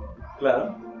 creció.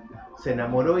 Claro. Se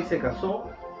enamoró y se casó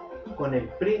con el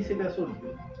príncipe azul.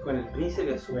 Con el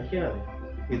príncipe azul. Imagínate.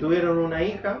 Y tuvieron una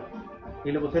hija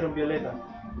y le pusieron Violeta.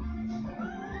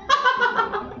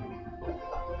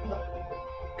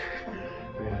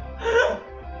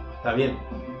 Está bien.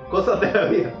 Cosas de la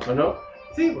vida, ¿o no?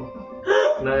 Sí, pues.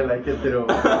 Una de las que, pero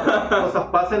cosas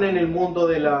pasan en el mundo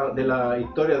de la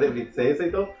historia de princesa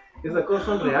y todo. Esas cosas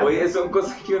son reales. Oye, son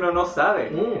cosas que uno no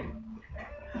sabe.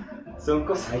 Son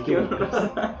cosas Hay que uno no buscar.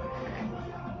 sabe.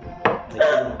 Hay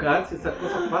que buscar si esas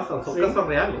cosas pasan, son Sí. casos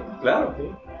reales. Claro,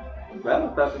 ¿Sí?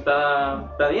 claro,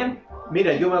 está bien.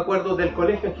 Mira, yo me acuerdo del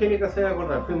colegio, Angélica se va a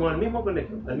acordar, fuimos al mismo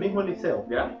colegio, al mismo liceo.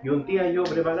 ¿Ya? Y un día yo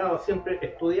preparado, siempre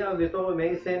estudiando y todo, y me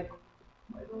dicen,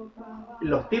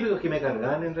 los típicos que me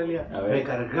cargaban en realidad, A ver. me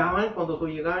cargaban cuando tú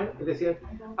llegabas y decían,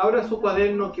 abra su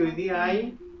cuaderno que hoy día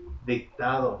hay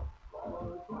dictado.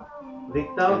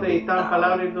 Dictado, te dictaban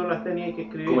palabras y no las tenías que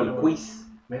escribir. Como el quiz.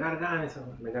 Me cargaban esas,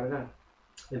 me cargaban.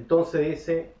 Entonces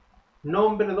dice,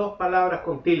 nombre 2 palabras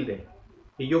con tilde.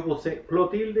 Y yo puse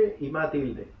Clotilde y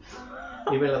Matilde.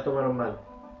 Y me las tomaron mal.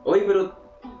 Oye, pero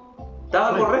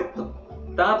estaba Oye. correcto.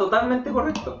 Estaba totalmente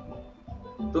correcto.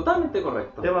 Totalmente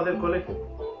correcto. Temas del colegio.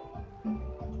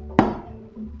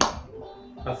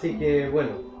 Así que bueno.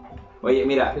 Oye,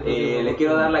 mira, Eso sí, les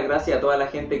quiero dar las gracias a toda la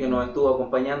gente que nos estuvo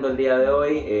acompañando el día de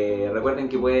hoy. Recuerden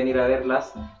que pueden ir a ver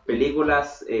las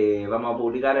películas. Vamos a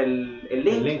publicar el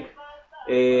link.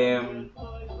 El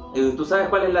link. ¿Tú sabes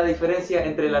cuál es la diferencia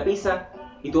entre la pizza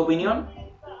y tu opinión?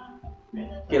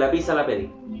 que la pizza la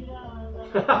pedí.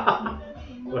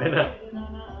 Buena.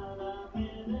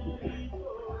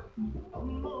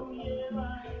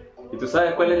 ¿Y tú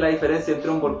sabes cuál es la diferencia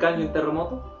entre un volcán y un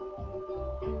terremoto?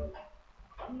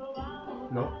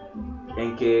 No.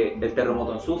 En que el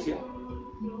terremoto ensucia,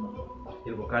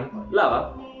 El volcán.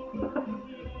 lava.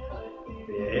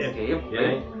 Bien. Sí,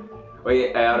 Bien.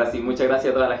 Oye, ahora sí, muchas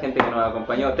gracias a toda la gente que nos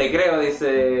acompañó. Te creo,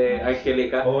 dice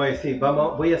Angélica. Oye, sí,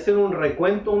 voy a hacer un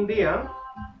recuento un día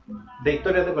de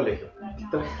historias de colegio.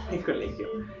 En colegio.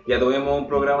 Ya tuvimos un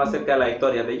programa acerca de las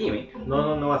historias de Jimmy.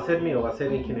 No va a ser mío, va a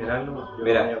ser en general. No. Yo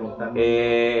Mira, voy a contar.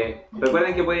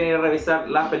 recuerden que pueden ir a revisar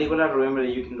las películas. Remember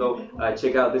that you can go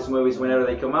check out these movies whenever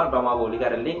they come out. Vamos a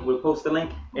publicar el link. We'll post the link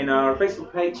in our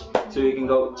Facebook page so you can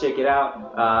go check it out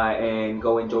and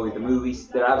go enjoy the movies.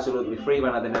 They're absolutely free.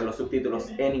 Van a tener los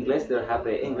subtítulos en inglés. They'll have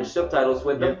the English subtitles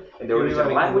with them in the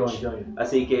original language.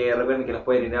 Así que recuerden que las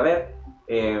pueden ir a ver.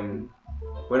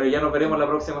 Bueno, ya nos veremos la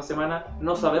próxima semana.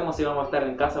 No sabemos si vamos a estar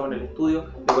en casa o en el estudio.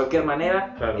 De cualquier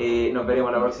manera, Claro. Nos veremos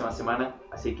la próxima semana.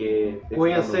 Así que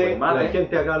Cuídense, la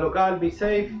gente acá local, be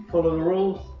safe, follow the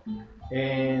rules.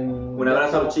 Un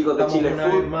abrazo a los chicos de Chile una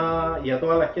Food vez más, y a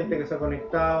toda la gente que se ha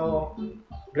conectado.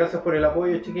 Gracias por el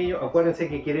apoyo, chiquillos. Acuérdense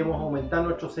que queremos aumentar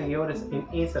nuestros seguidores en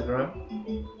Instagram.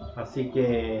 Así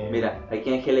que... Mira,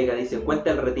 aquí Angélica dice,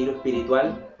 cuenta el retiro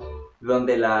espiritual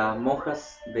donde las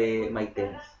monjas de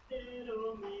Maiteras.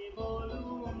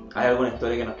 ¿Hay alguna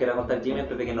historia que nos quiera contar Jimmy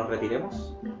antes de que nos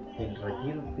retiremos? El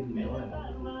retiro espiritual.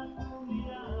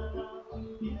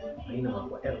 Ahí no me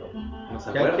acuerdo. ¿No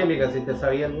se Ya, acuerda? Angélica, si te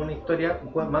sabía alguna historia,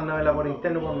 pues mándamela por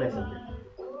interno o por Messenger.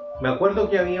 Me acuerdo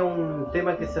que había un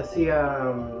tema que se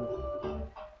hacían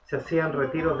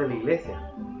retiros de la iglesia.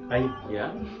 Ahí.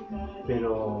 ¿Ya?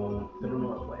 Pero no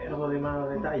me acuerdo de más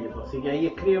detalles. Pues, así que ahí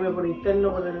escríbeme por interno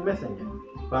o por el Messenger.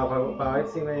 Para ver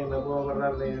si me puedo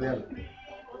acordar de algo.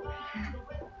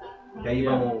 Y ahí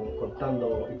vamos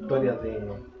contando historias de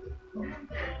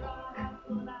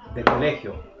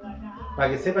colegio. Para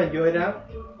que sepan, yo era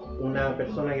una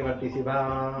persona que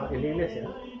participaba en la iglesia.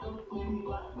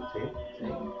 Sí.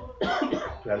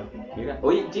 Claro. Mira.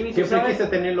 Oye, Jimmy, ¿tú Siempre sabes? quise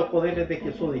tener los poderes de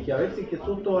Jesús. Dije, a ver si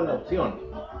Jesús tuvo la opción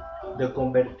de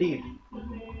convertir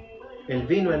el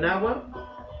vino en agua.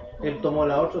 Él tomó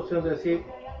la otra opción de decir,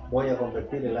 voy a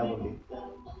convertir el agua en vino.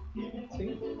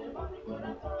 ¿Sí?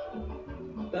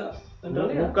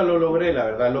 Nunca lo logré, la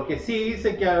verdad. Lo que sí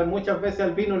hice que muchas veces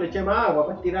al vino le eché más agua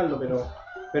para estirarlo, pero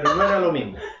no era lo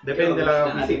mismo. Depende de la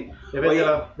visita.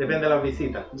 Depende de las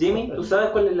visitas. Jimmy, ¿tú sabes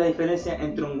cuál es la diferencia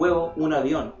entre un huevo, un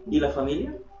avión y la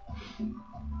familia?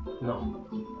 No.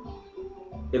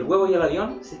 El huevo y el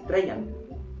avión se estrellan.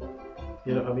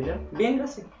 ¿Y la familia? Bien,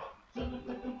 gracias.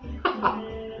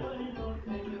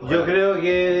 Yo creo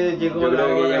que llegó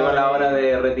la hora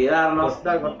de retirarnos.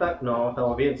 Cortar. No,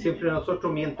 estamos bien. Siempre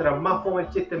nosotros, mientras más fome el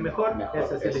chiste es mejor.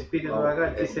 Ese es el espíritu de acá.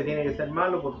 El chiste tiene que ser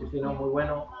malo porque si no es muy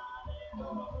bueno.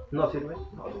 No sirve.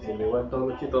 No sirve igual todos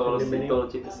los chistes. Todos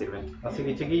los chistes sirven. Así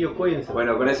que chiquillos, cuídense.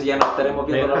 Bueno, con eso ya nos estaremos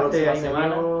Me viendo la dejaste próxima ahí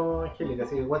semana. metido, Angélica,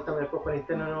 así que cuéntame después por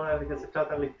interno de qué se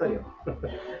trata la historia.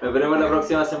 Nos veremos la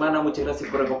próxima semana. Muchas gracias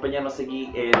por acompañarnos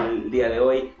aquí el día de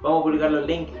hoy. Vamos a publicar los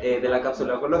links de la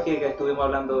cápsula ecológica que estuvimos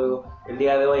hablando el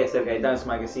día de hoy acerca de Times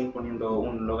Magazine, poniendo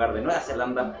un lugar de Nueva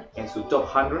Zelanda en su top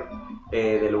 100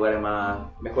 de lugares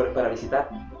mejores para visitar.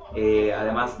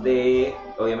 Además de,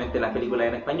 obviamente, las películas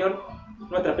en español,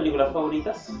 nuestras películas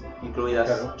favoritas, incluidas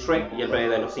Claro. Shrek y El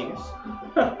planeta de los simios.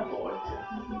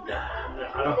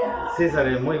 César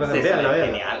es muy bacán. César Veanla,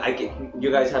 es veanla. genial.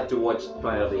 You guys have to watch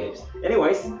Planet of the Apes.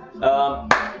 Anyways,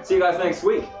 see you guys next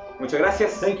week. Muchas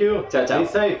gracias. Thank you. Chao, chao. Be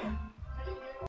safe.